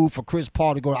that move for Chris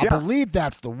Paul to go. I believe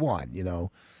that's the one.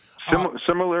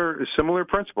 Similar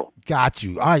principle. Got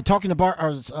you. All right, talking to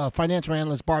our financial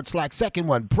analyst Bart Slak. Second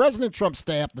one, President Trump's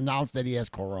staff announced that he has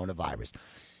coronavirus.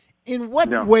 In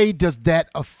what way does that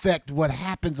affect what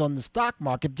happens on the stock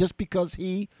market just because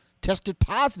he tested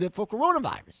positive for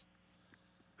coronavirus?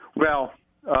 Well,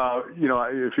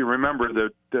 if you remember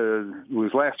that it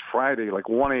was last Friday, like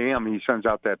 1 a.m., he sends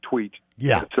out that tweet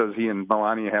that says he and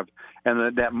Melania have,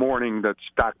 and that morning the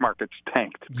stock market's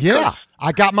tanked. Yeah,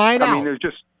 I got mine out. I mean,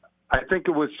 I think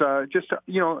it was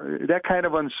that kind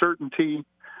of uncertainty,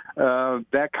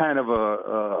 that kind of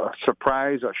a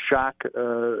surprise, a shock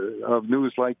of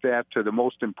news like that to the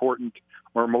most important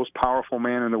or most powerful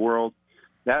man in the world.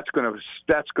 That's going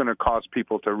to cause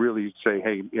people to really say,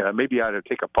 hey, maybe I ought to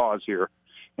take a pause here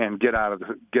and get out of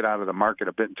the market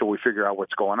a bit until we figure out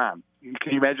what's going on.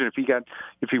 Can you imagine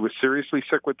if he was seriously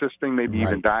sick with this thing, maybe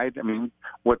even died? I mean,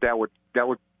 what that would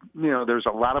there's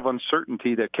a lot of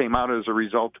uncertainty that came out as a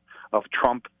result of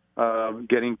Trump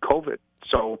getting COVID.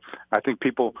 So I think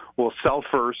people will sell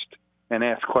first and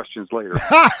ask questions later.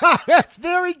 That's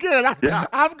very good.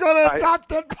 I'm going to adopt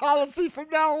that policy from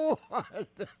now on.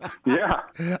 Yeah,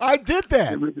 I did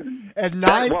that.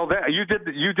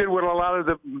 You did what a lot of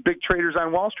the big traders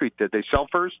on Wall Street did. They sell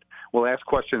first. We'll ask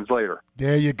questions later.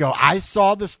 There you go. I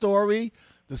saw the story.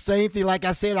 The same thing. Like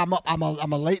I said, I'm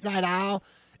a late night owl.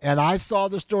 And I saw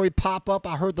the story pop up.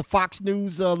 I heard the Fox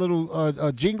News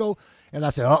little jingle, and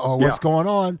I said, uh-oh, what's going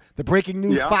on? The breaking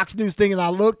news Fox News thing, and I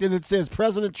looked, and it says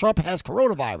President Trump has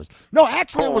coronavirus. No,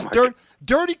 actually, it was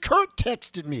Dirty Kurt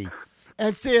texted me.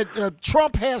 and said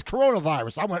Trump has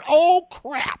coronavirus. I went, oh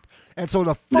crap! And so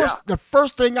the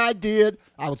first thing I did,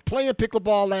 I was playing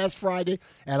pickleball last Friday,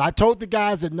 and I told the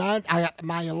guys at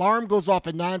my alarm goes off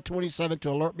at 9:27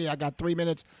 to alert me. I got 3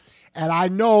 minutes. And I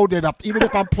know that even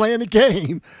if I'm playing a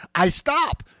game, I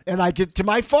stop and I get to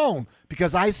my phone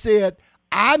because I said,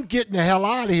 I'm getting the hell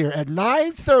out of here. At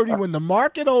 9:30 when the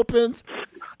market opens,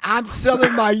 I'm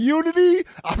selling my Unity,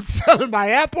 I'm selling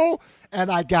my Apple,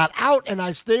 and I got out and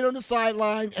I stayed on the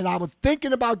sideline, and I was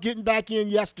thinking about getting back in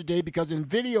yesterday because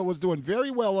NVIDIA was doing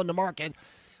very well on the market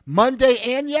Monday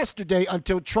and yesterday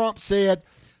until Trump said,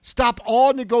 stop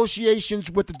all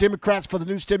negotiations with the Democrats for the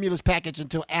new stimulus package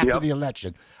until after the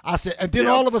election. I said, and then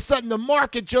all of a sudden the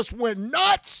market just went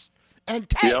nuts and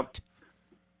tanked.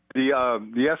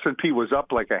 The S&P was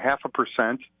up like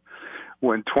 0.5%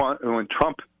 when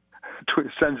Trump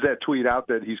sends that tweet out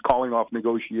that he's calling off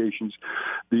negotiations.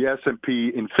 The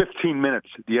S&P in 15 minutes,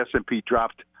 the S&P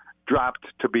dropped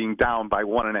to being down by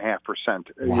 1.5%. Wow.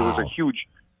 It was a huge,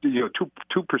 2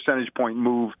 percentage point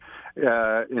move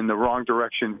in the wrong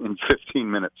direction in 15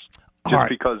 minutes, just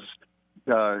because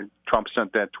Trump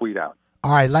sent that tweet out.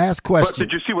 All right, last question. But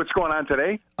did you see what's going on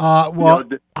today?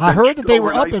 I heard that they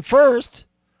were up at first.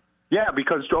 Yeah,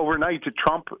 because overnight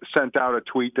Trump sent out a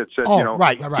tweet that said,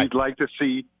 he'd like to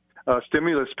see a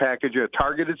stimulus package, a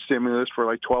targeted stimulus for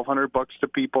like $1,200 to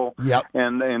people,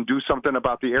 and do something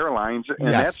about the airlines, and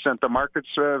that sent the markets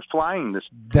flying this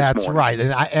That's morning. right,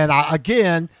 and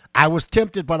I was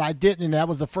tempted, but I didn't, and that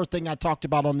was the first thing I talked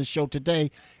about on the show today.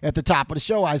 At the top of the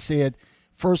show, I said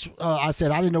I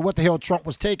didn't know what the hell Trump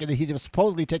was taking. He was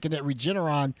supposedly taking that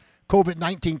Regeneron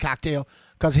COVID-19 cocktail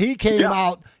because he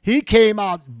came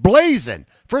out blazing.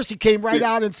 First, he came right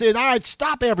out and said, all right,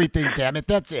 stop everything, damn it.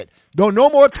 That's it. No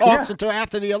more talks until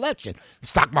after the election. The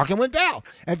stock market went down.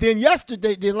 And then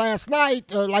last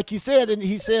night, like he said, and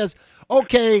he says,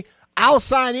 okay, I'll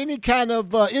sign any kind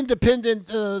of independent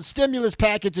stimulus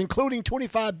package, including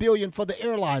 $25 billion for the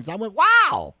airlines. I went,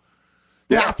 wow.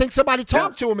 Yeah, I think somebody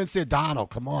talked to him and said, Donald,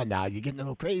 come on now. You're getting a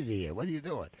little crazy here. What are you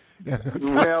doing?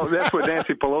 Well, that's what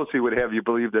Nancy Pelosi would have you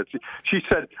believe. That she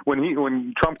said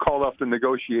when Trump called off the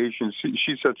negotiations,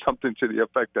 she said something to the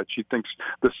effect that she thinks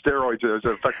the steroids are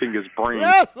affecting his brain.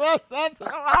 Yes. I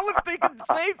was thinking the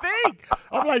same thing.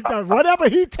 I'm like, whatever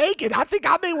he taking, I think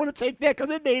I may want to take that because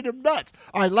it made him nuts.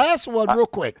 All right, last one real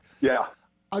quick. Yeah.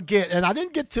 Again, and I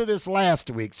didn't get to this last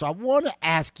week, so I want to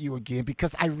ask you again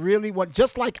because I really want,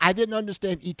 just like I didn't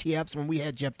understand ETFs when we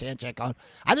had Jeff Tanchak on.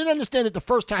 I didn't understand it the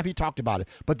first time he talked about it.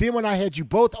 But then when I had you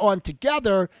both on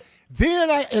together,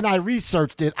 I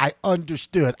researched it, I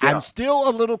understood. Yeah. I'm still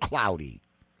a little cloudy.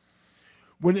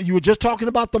 When you were just talking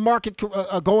about the market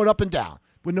going up and down.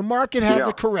 When the market has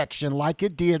a correction like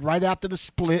it did right after the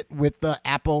split with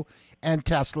Apple and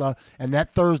Tesla, and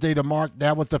that Thursday,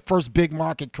 that was the first big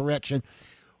market correction.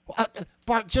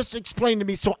 Bart, just explain to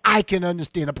me so I can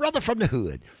understand. A brother from the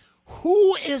hood,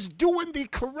 who is doing the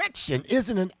correction? Is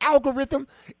it an algorithm?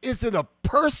 Is it a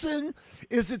person?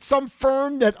 Is it some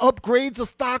firm that upgrades a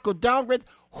stock or downgrades?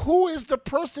 Who is the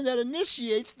person that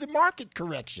initiates the market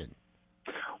correction?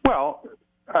 Well,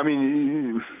 I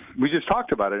mean, we just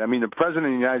talked about it. I mean, the president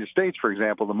of the United States, for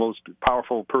example, the most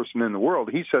powerful person in the world,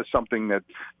 he says something that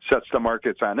sets the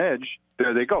markets on edge.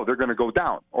 There they go. They're going to go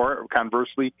down. Or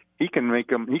conversely, he can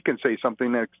say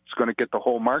something that's going to get the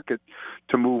whole market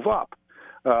to move up.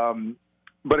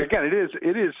 But again,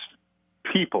 it is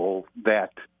people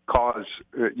that cause,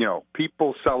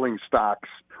 people selling stocks,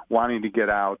 wanting to get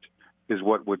out, is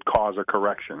what would cause a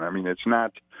correction. I mean, it's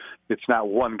not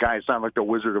one guy. It's not like the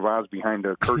Wizard of Oz behind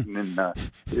a curtain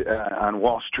on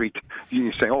Wall Street.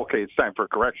 You say, okay, it's time for a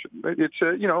correction. But it's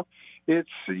a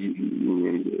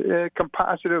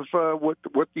composite of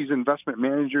what these investment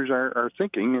managers are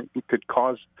thinking. It could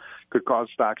cause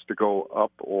stocks to go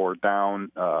up or down.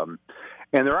 And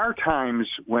there are times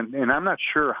when, and I'm not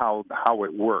sure how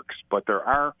it works, but there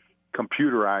are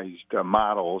computerized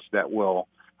models that will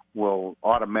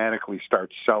automatically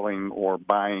start selling or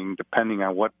buying depending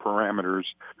on what parameters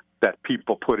that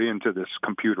people put into this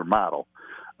computer model.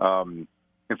 In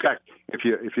fact, if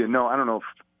you know, I don't know if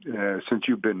since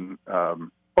you've been,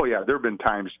 there have been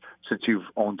times since you've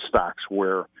owned stocks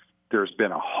where there's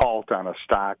been a halt on a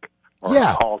stock or a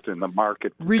halt in the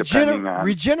market.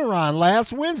 Regeneron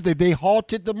last Wednesday, they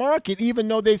halted the market, even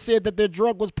though they said that their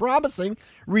drug was promising.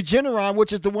 Regeneron,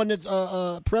 which is the one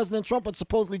that President Trump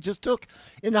supposedly just took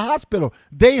in the hospital,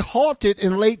 they halted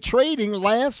in late trading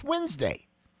last Wednesday.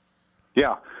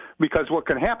 Yeah. because what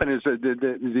can happen is that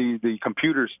the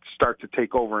computers start to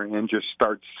take over and just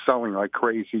start selling like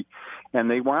crazy, and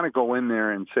they want to go in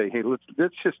there and say, hey,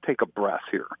 let's just take a breath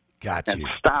here. Got and you.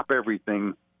 Stop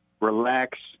everything,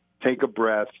 relax, take a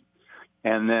breath,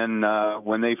 and then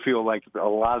when they feel like a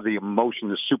lot of the emotion,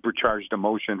 the supercharged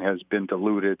emotion, has been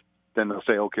diluted, then they'll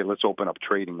say, okay, let's open up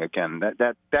trading again.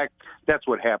 That's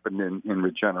what happened in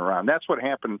Regeneron. That's what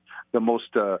happened. The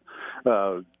most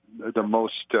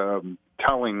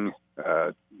telling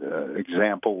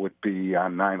example would be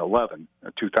on 9/11,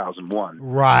 2001.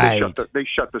 Right. They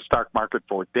shut the stock market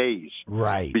for days.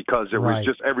 Right. Because it was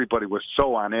just everybody was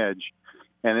so on edge.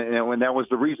 And when that was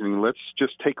the reasoning, let's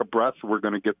just take a breath. We're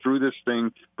going to get through this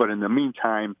thing. But in the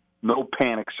meantime, no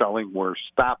panic selling. We're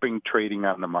stopping trading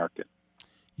on the market.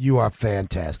 You are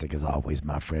fantastic as always,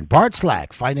 my friend. Bart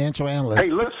Slak, financial analyst. Hey,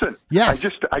 listen. Yes.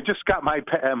 I just got my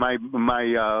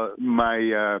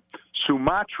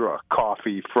Sumatra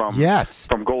coffee from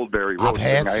Goldberry Roasting. I've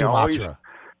had Sumatra.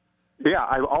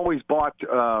 I always bought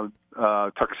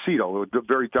Tuxedo, a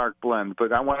very dark blend,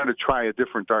 but I wanted to try a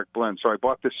different dark blend, so I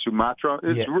bought this Sumatra.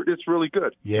 It's really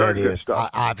good. Yeah, very it good is.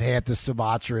 Stuff. I've had the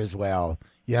Sumatra as well.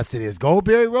 Yes, it is.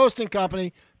 Goldberry Roasting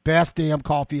Company, best damn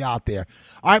coffee out there.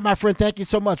 All right, my friend, thank you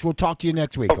so much. We'll talk to you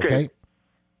next week, okay?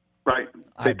 Right.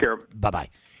 Take care. Bye-bye.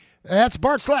 That's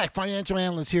Bart Slak, financial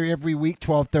analyst here every week,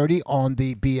 12:30 on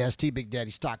the BST, Big Daddy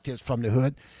Stock Tips from the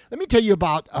Hood. Let me tell you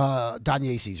about Don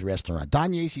Yacey's restaurant.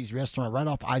 Don Yacey's restaurant right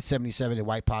off I-77 at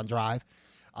White Pond Drive.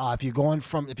 If you're coming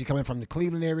from the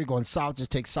Cleveland area, going south,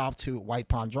 just take south to White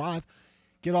Pond Drive.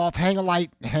 Get off, hang a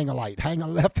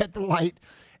left at the light,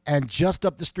 and just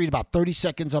up the street, about 30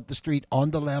 seconds up the street on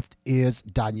the left, is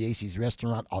Don Yacey's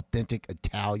restaurant, authentic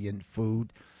Italian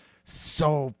food.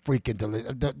 So freaking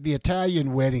delicious. The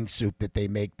Italian wedding soup that they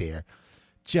make there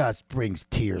just brings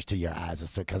tears to your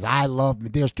eyes. Because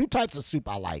there's two types of soup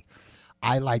I like.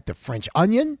 I like the French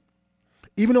onion,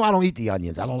 even though I don't eat the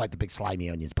onions. I don't like the big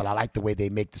slimy onions, but I like the way they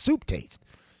make the soup taste.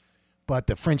 But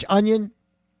the French onion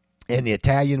and the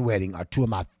Italian wedding are two of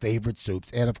my favorite soups.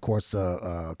 And, of course,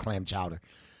 clam chowder.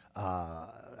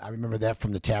 I remember that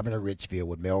from the Tavern of Richfield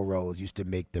with Melrose. Used to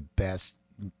make the best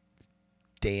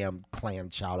damn clam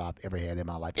chowder I've ever had in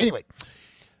my life. Anyway,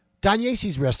 Don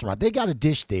Yacey's restaurant, they got a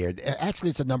dish there.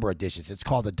 Actually, it's a number of dishes. It's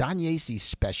called the Don Yacey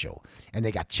Special. And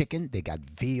they got chicken, they got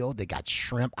veal, they got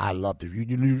shrimp. I love it.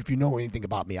 If you know anything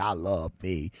about me, I love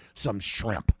me some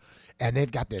shrimp. And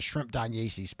they've got their shrimp Don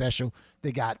Yacey Special.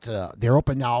 They're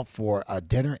open now for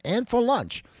dinner and for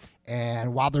lunch.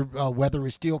 And while the weather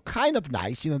is still kind of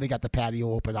nice, they got the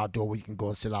patio open outdoor where you can go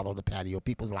and sit out on the patio.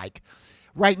 People like.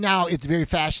 Right now, it's very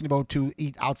fashionable to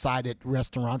eat outside at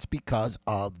restaurants because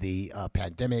of the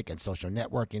pandemic and social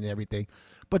networking and everything.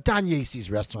 But Don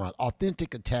Yacey's restaurant,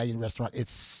 authentic Italian restaurant,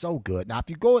 it's so good. Now, if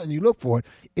you go and you look for it,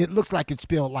 it looks like it's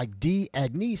spelled like D.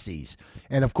 Agnesi's.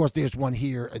 And, of course, there's one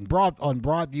here on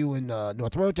Broadview in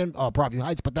North Royalton, Broadview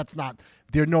Heights, but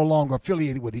they're no longer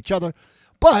affiliated with each other.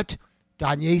 But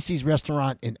Don Yacey's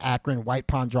restaurant in Akron, White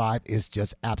Pond Drive, is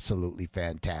just absolutely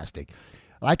fantastic.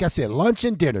 Like I said, lunch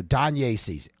and dinner, Don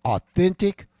Yacey's,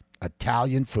 authentic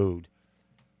Italian food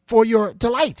for your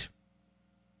delight.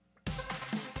 All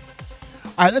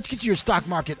right, let's get you your stock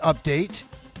market update.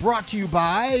 Brought to you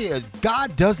by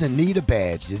God Doesn't Need a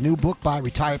Badge, the new book by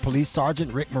retired police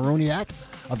sergeant Rick Maruniak,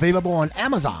 available on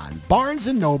Amazon,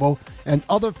 Barnes & Noble, and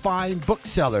other fine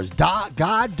booksellers.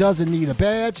 God Doesn't Need a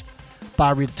Badge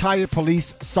by retired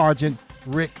police sergeant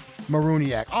Rick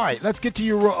Maruniak. All right, let's get to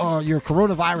your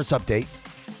coronavirus update.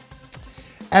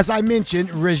 As I mentioned,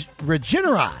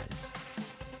 Regeneron,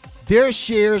 their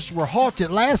shares were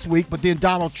halted last week, but then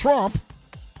Donald Trump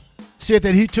said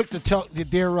that he took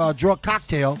their drug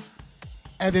cocktail,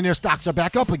 and then their stocks are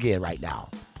back up again right now.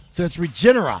 So it's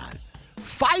Regeneron.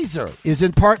 Pfizer is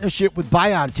in partnership with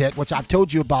BioNTech, which I've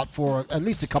told you about for at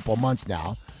least a couple of months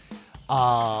now.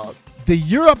 The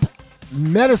Europe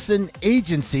Medicine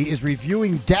Agency is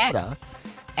reviewing data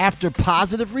after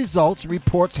positive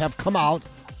reports have come out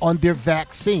on their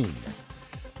vaccine.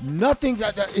 But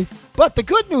the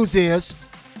good news is,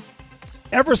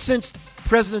 ever since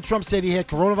President Trump said he had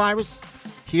coronavirus,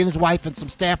 he and his wife and some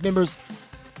staff members,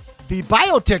 the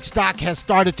biotech stock has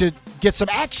started to get some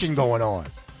action going on,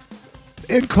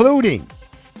 including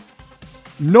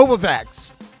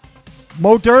Novavax,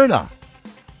 Moderna,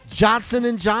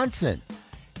 Johnson & Johnson,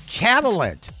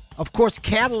 Catalent. Of course,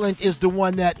 Catalent is the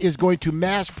one that is going to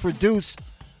mass produce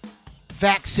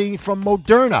vaccine from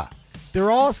Moderna. They're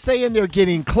all saying they're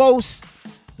getting close.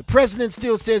 The president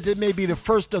still says it may be the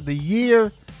first of the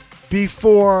year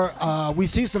before we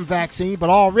see some vaccine, but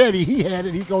already he had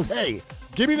it. He goes, hey,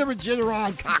 give me the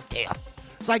Regeneron cocktail.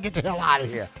 so I get the hell out of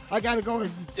here. I got to go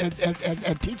and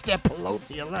teach that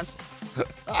Pelosi a lesson.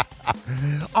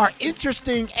 Our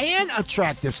interesting and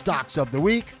attractive stocks of the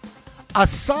week.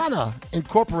 Asana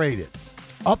Incorporated,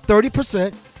 up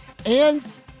 30%. And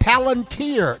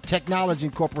Palantir Technology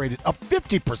Incorporated, up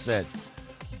 50%.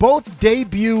 Both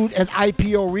debuted an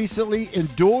IPO recently in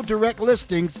dual direct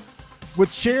listings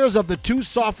with shares of the two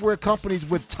software companies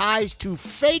with ties to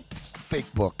Facebook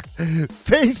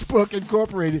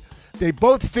Incorporated. They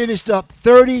both finished up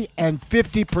 30 and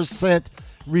 50%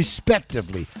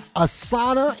 respectively.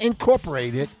 Asana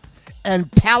Incorporated and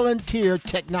Palantir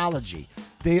Technology.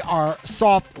 They are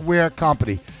software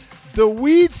company. The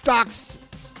weed stocks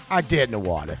are dead in the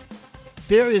water.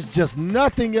 There is just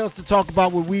nothing else to talk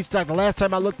about with weed stock. The last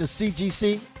time I looked at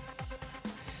CGC,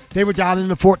 they were down in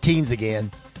the 14s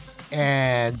again.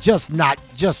 And just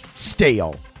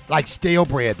stale. Like stale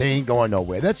bread. They ain't going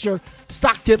nowhere. That's your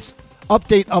Stock Tips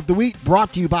update of the week,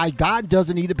 brought to you by God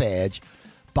Doesn't Need a Badge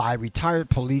by retired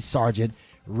police sergeant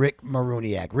Rick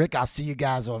Maruniak. Rick, I'll see you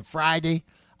guys on Friday.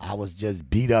 I was just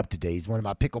beat up today. He's one of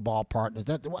my pickleball partners.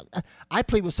 I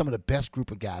play with some of the best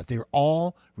group of guys. They're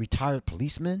all retired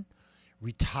policemen,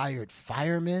 retired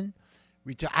firemen.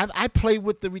 I play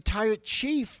with the retired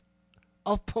chief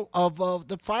of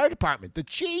the fire department, the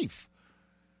chief,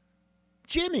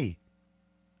 Jimmy,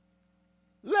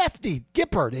 Lefty,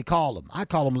 Gipper, they call him. I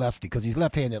call him Lefty because he's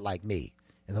left-handed like me.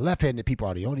 And the left-handed people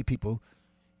are the only people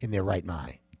in their right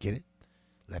mind. Get it?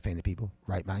 Left-handed people,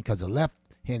 right mind. Because the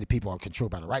left-handed people are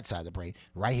controlled by the right side of the brain.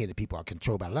 Right-handed people are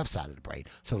controlled by the left side of the brain.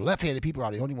 So the left-handed people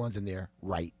are the only ones in their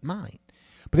right mind.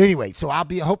 But anyway, so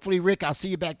hopefully, Rick, I'll see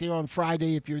you back there on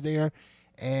Friday if you're there.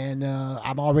 And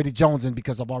I'm already jonesing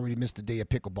because I've already missed a day of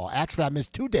pickleball. Actually, I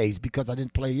missed 2 days because I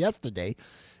didn't play yesterday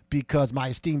because my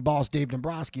esteemed boss, Dave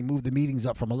Dombrowski, moved the meetings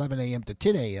up from 11 a.m. to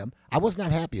 10 a.m. I was not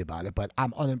happy about it, but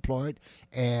I'm unemployed,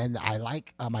 and I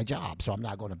like my job, so I'm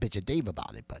not going to bitch at Dave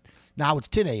about it. But now it's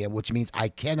 10 a.m., which means I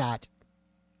cannot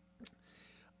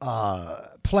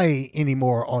play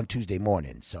anymore on Tuesday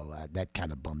morning, so that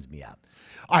kind of bums me out.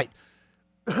 All right.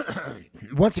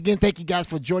 Once again, thank you guys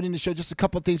for joining the show. Just a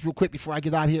couple of things real quick before I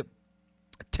get out of here.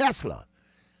 Tesla.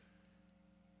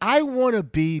 I want to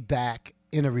be back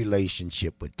in a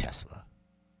relationship with Tesla.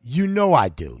 You know I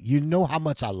do. You know how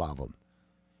much I love them.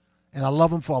 And I love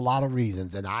them for a lot of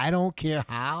reasons. And I don't care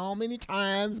how many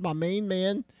times my main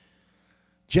man,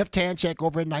 Jeff Tanchak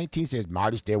over at 19 says,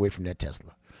 Marty, stay away from that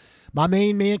Tesla. My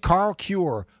main man, Carl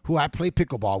Cure, who I play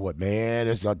pickleball with, man,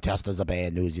 Tesla's a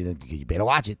bad news. You better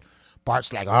watch it. Bart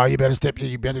Slak, you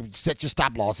better set your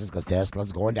stop losses because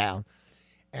Tesla's going down.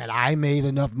 And I made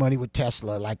enough money with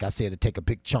Tesla, like I said, to take a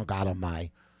big chunk out of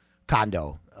my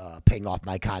condo, paying off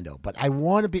my condo. But I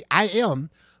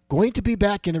am going to be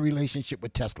back in a relationship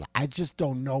with Tesla. I just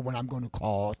don't know when I'm going to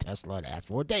call Tesla and ask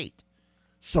for a date,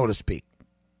 so to speak,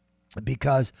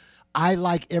 because I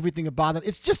like everything about him.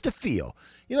 It's just a feel.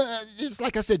 You know, it's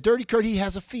like I said, Dirty Kurt, he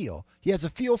has a feel. He has a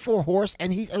feel for a horse,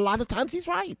 and a lot of times he's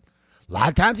right. A lot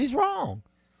of times he's wrong.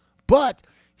 But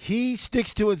he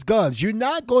sticks to his guns. You're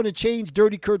not going to change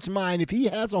Dirty Kurt's mind if he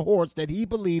has a horse that he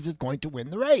believes is going to win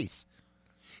the race.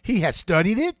 He has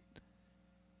studied it,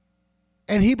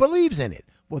 and he believes in it.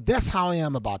 Well, that's how I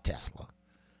am about Tesla.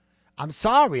 I'm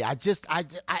sorry.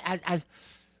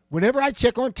 Whenever I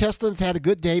check on Tesla and had a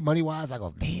good day money-wise, I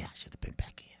go, man, I should have been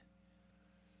back in.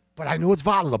 But I know it's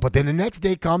volatile. But then the next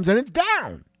day comes and it's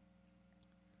down.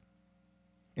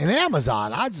 And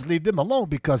Amazon, I just leave them alone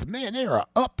because, man, they are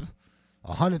up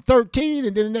 113,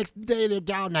 and then the next day they're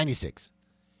down 96.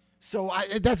 So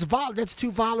that's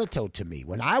too volatile to me.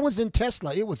 When I was in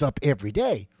Tesla, it was up every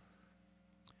day.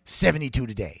 72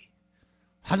 today,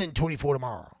 124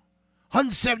 tomorrow,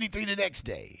 173 the next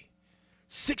day,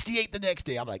 68 the next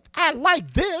day. I'm like, I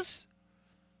like this.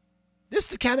 This is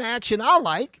the kind of action I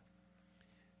like.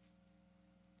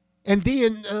 And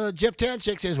then Jeff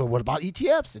Tanchak says, well, what about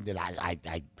ETFs? And then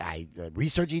I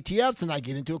research ETFs, and I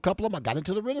get into a couple of them. I got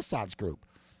into the Renaissance group.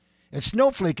 And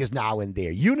Snowflake is now in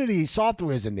there. Unity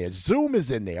software is in there. Zoom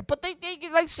is in there. But they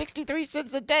get like 63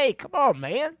 cents a day. Come on,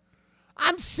 man.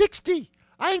 I'm 60.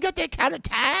 I ain't got that kind of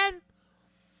time.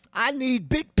 I need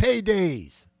big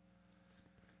paydays.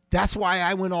 That's why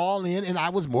I went all in, and I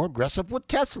was more aggressive with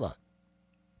Tesla.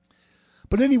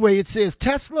 But anyway, it says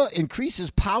Tesla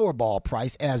increases Powerball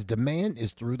price as demand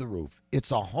is through the roof. It's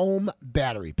a home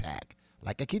battery pack.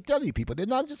 Like I keep telling you people, they're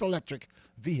not just electric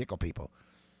vehicle people.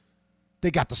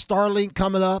 They got the Starlink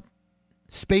coming up,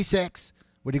 SpaceX,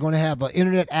 where they're going to have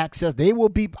internet access. They will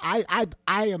be. I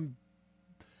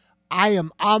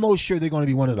am almost sure they're going to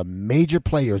be one of the major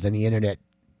players in the internet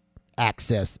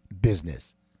access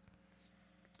business.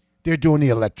 They're doing the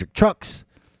electric trucks.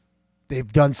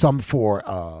 They've done some for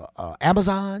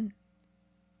Amazon.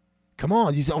 Come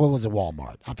on, what was it,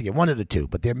 Walmart? I forget, one of the two,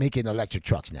 but they're making electric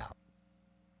trucks now.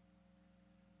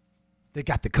 They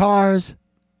got the cars.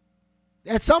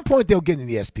 At some point, they'll get in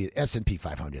the S&P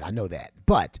 500. I know that.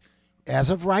 But as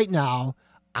of right now,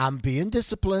 I'm being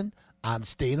disciplined. I'm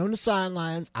staying on the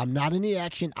sidelines. I'm not in the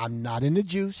action. I'm not in the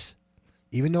juice.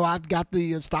 Even though I've got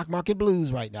the stock market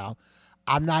blues right now,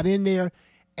 I'm not in there.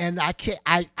 And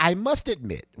I must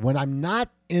admit, when I'm not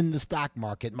in the stock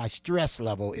market, my stress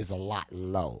level is a lot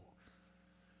low.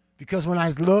 Because when I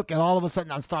look and all of a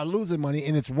sudden I start losing money,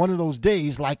 and it's one of those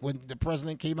days like when the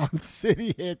president came out and said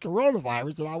he had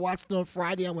coronavirus, and I watched it on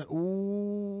Friday, I went,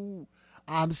 ooh,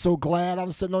 I'm so glad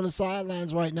I'm sitting on the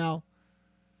sidelines right now.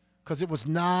 Because it was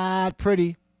not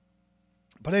pretty.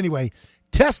 But anyway,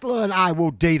 Tesla and I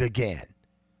will date again.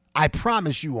 I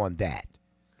promise you on that.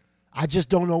 I just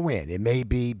don't know when. It may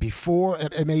be before,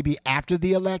 it may be after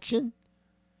the election.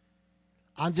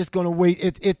 I'm just going to wait.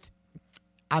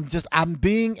 I'm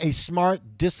being a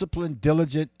smart, disciplined,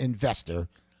 diligent investor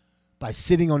by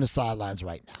sitting on the sidelines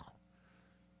right now.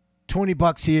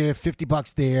 $20 here,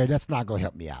 $50 there, that's not going to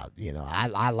help me out. You know,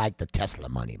 I like the Tesla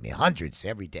money, man. Hundreds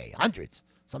every day, hundreds.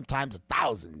 Sometimes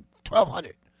 1,000,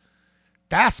 1,200.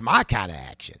 That's my kind of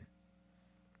action.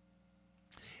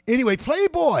 Anyway,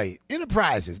 Playboy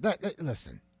Enterprises.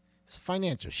 Listen, it's a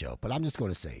financial show, but I'm just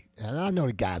going to say, and I know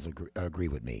the guys agree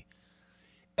with me.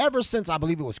 Ever since I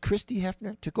believe it was Christy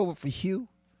Hefner took over for Hugh,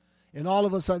 and all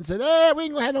of a sudden said, hey, we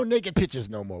ain't going to have no naked pictures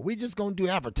no more. We just going to do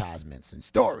advertisements and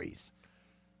stories.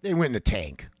 They went in the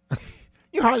tank.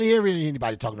 You hardly hear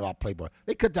anybody talking about Playboy.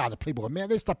 They cut down the Playboy. Man,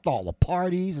 they stopped all the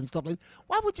parties and stuff like that.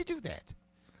 Why would you do that?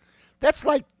 That's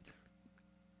like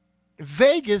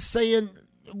Vegas saying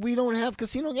we don't have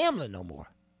casino gambling no more.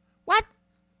 What?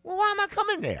 Well, why am I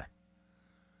coming there?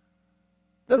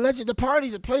 The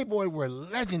parties at Playboy were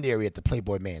legendary at the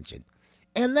Playboy Mansion.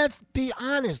 And let's be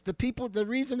honest, the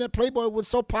reason that Playboy was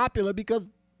so popular because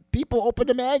people opened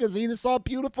the magazine and saw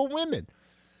beautiful women.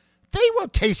 They were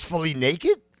tastefully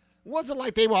naked. It wasn't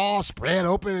like they were all spread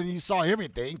open and you saw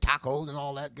everything, tacos and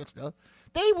all that good stuff.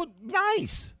 They were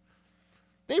nice.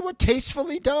 They were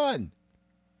tastefully done.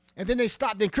 And then they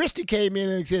stopped. Then Christy came in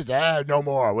and said, no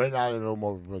more. We're not no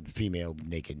more female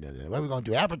naked. What are we going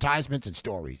to do? Advertisements and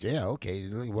stories. Yeah, okay.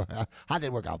 How did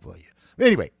it work out for you?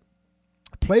 Anyway,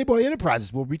 Playboy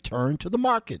Enterprises will return to the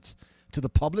markets, to the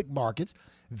public markets,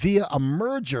 via a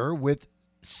merger with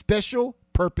Special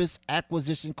Purpose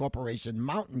Acquisition Corporation,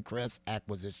 Mountain Crest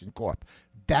Acquisition Corp.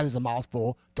 That is a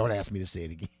mouthful. Don't ask me to say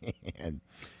it again.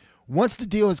 Once the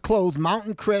deal is closed,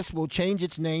 Mountain Crest will change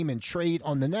its name and trade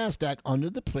on the NASDAQ under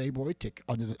the Playboy ticker,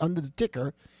 under the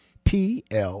ticker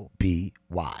PLBY.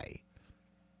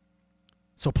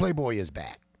 So Playboy is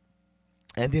back.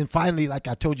 And then finally, like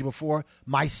I told you before,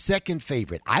 my second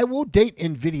favorite. I will date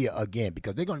NVIDIA again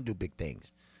because they're going to do big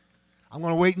things. I'm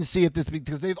going to wait and see if this,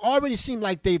 because they've already seemed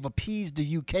like they've appeased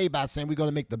the UK by saying we're going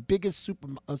to make the biggest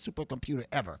supercomputer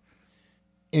ever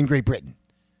in Great Britain.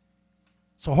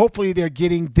 So hopefully they're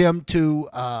getting them to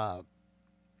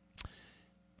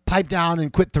pipe down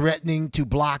and quit threatening to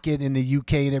block it in the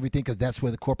UK and everything, because that's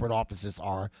where the corporate offices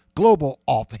are, global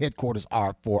headquarters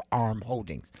are for ARM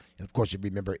Holdings. And, of course, you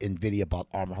remember NVIDIA bought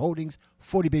ARM Holdings,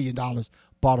 $40 billion,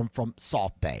 bought them from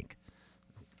SoftBank.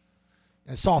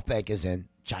 And SoftBank is in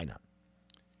China.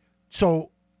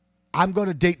 So I'm going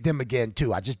to date them again,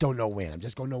 too. I just don't know when. I'm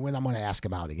just going to know when I'm going to ask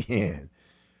them out again.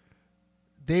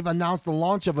 They've announced the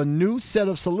launch of a new set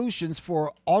of solutions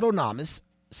for autonomous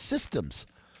systems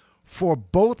for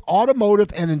both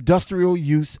automotive and industrial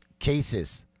use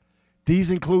cases.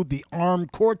 These include the ARM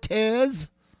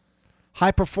Cortez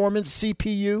high-performance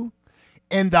CPU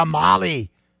and the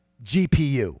Mali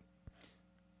GPU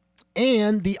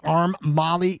and the ARM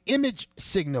Mali image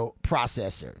signal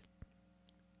processor.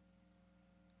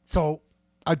 So,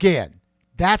 again,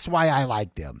 that's why I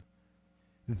like them.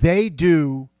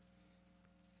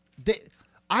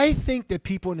 I think that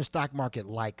people in the stock market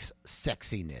likes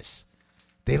sexiness.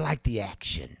 They like the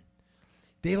action.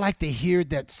 They like to hear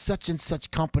that such and such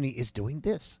company is doing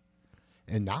this.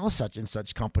 And now such and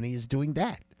such company is doing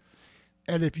that.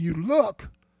 And if you look,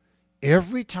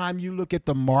 every time you look at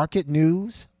the market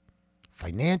news,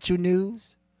 financial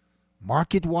news,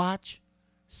 Market Watch,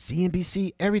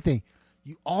 CNBC, everything,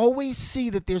 you always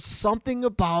see that there's something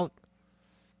about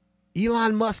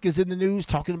Elon Musk is in the news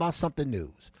talking about something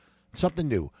new.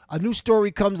 A new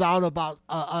story comes out about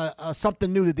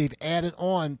something new that they've added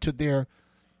on to their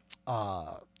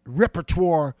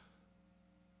repertoire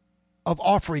of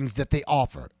offerings that they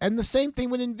offer. And the same thing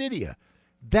with NVIDIA.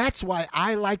 That's why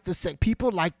I like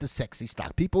people like the sexy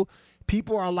stock. People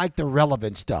are like the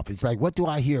relevant stuff. It's like, what do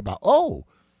I hear about? Oh,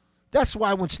 that's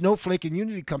why when Snowflake and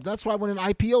Unity comes, that's why when an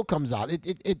IPO comes out,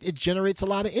 it generates a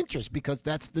lot of interest because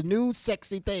that's the new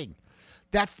sexy thing.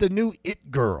 That's the new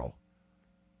it girl.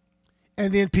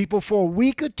 And then people for a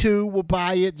week or two will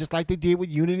buy it just like they did with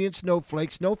Unity and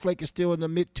Snowflake. Snowflake is still in the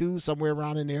mid-2s, somewhere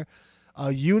around in there.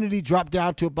 Unity dropped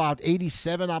down to about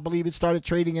 87, I believe it started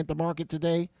trading at the market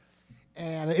today.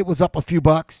 And it was up a few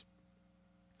bucks.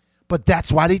 But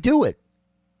that's why they do it.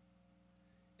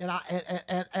 And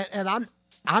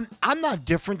I'm not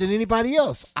different than anybody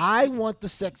else. I want the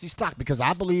sexy stock because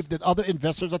I believe that other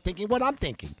investors are thinking what I'm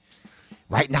thinking.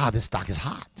 Right now, this stock is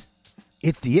hot.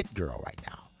 It's the it girl right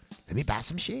now. Let me buy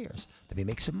some shares. Let me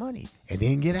make some money and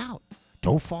then get out.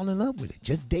 Don't fall in love with it.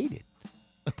 Just date it.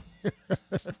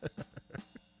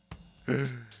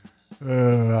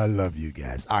 I love you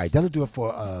guys. All right, that'll do it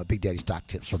for Big Daddy Stock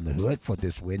Tips from the Hood for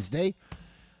this Wednesday.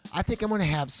 I think I'm going to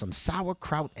have some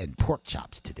sauerkraut and pork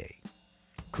chops today.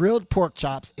 Grilled pork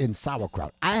chops and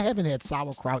sauerkraut. I haven't had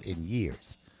sauerkraut in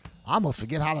years. I almost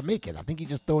forget how to make it. I think you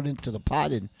just throw it into the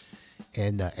pot and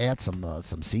add some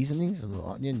seasonings, a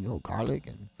little onion, a little garlic,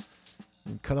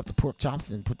 and cut up the pork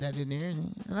chops and put that in there,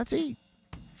 and let's eat.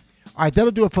 All right,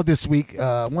 that'll do it for this week.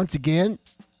 Once again,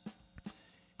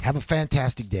 have a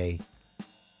fantastic day.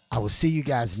 I will see you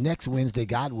guys next Wednesday,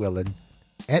 God willing,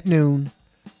 at noon.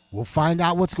 We'll find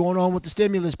out what's going on with the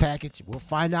stimulus package. We'll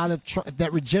find out if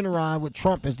that Regeneron with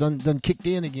Trump has done kicked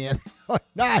in again or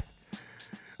not.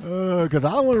 Because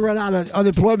I don't want to run out of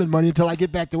unemployment money until I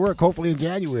get back to work, hopefully in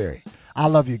January. I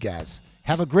love you guys.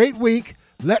 Have a great week.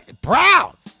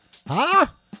 Browns, huh?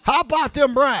 How about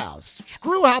them Browns?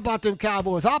 Screw how about them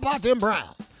Cowboys? How about them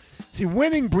Browns? See,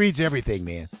 winning breeds everything,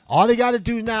 man. All they got to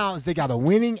do now is they got a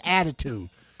winning attitude.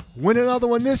 Win another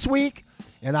one this week,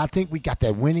 and I think we got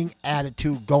that winning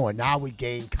attitude going. Now we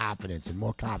gain confidence and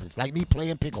more confidence. Like me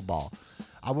playing pickleball.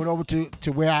 I went over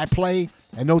to where I play,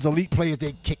 and those elite players,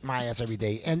 they kick my ass every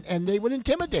day, and they would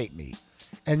intimidate me.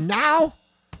 And now,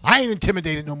 I ain't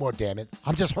intimidated no more, damn it.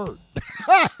 I'm just hurt.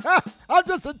 I'm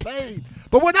just in pain.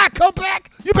 But when I come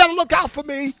back, you better look out for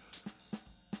me.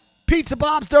 Pizza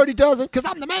Bob's Dirty Dozen, because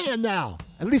I'm the man now.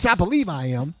 At least I believe I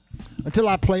am. Until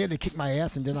I play it, they kick my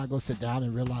ass, and then I go sit down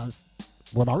and realize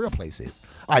where my real place is.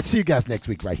 All right, see you guys next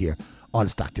week right here on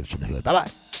Stock Tips from the Hood. Bye-bye.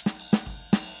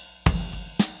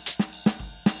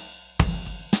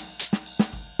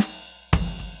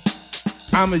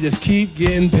 I'ma just keep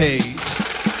getting paid.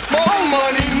 More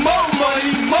money, more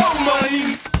money, more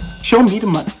money. Show me the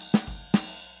money.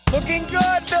 Looking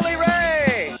good, Billy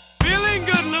Ray. Feeling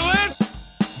good, Louis.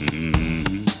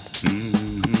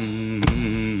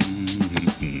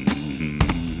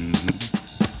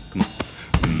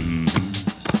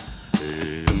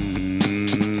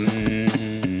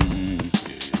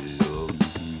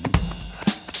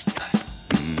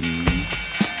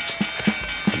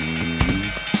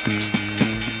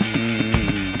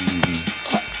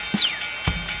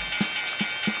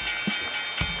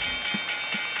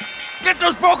 Get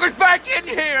those brokers back in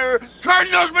here! Turn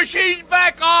those machines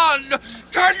back on!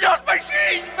 Turn those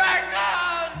machines back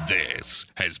on! This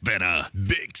has been a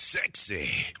Big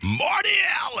Sexy Marty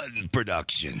Allen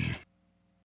production.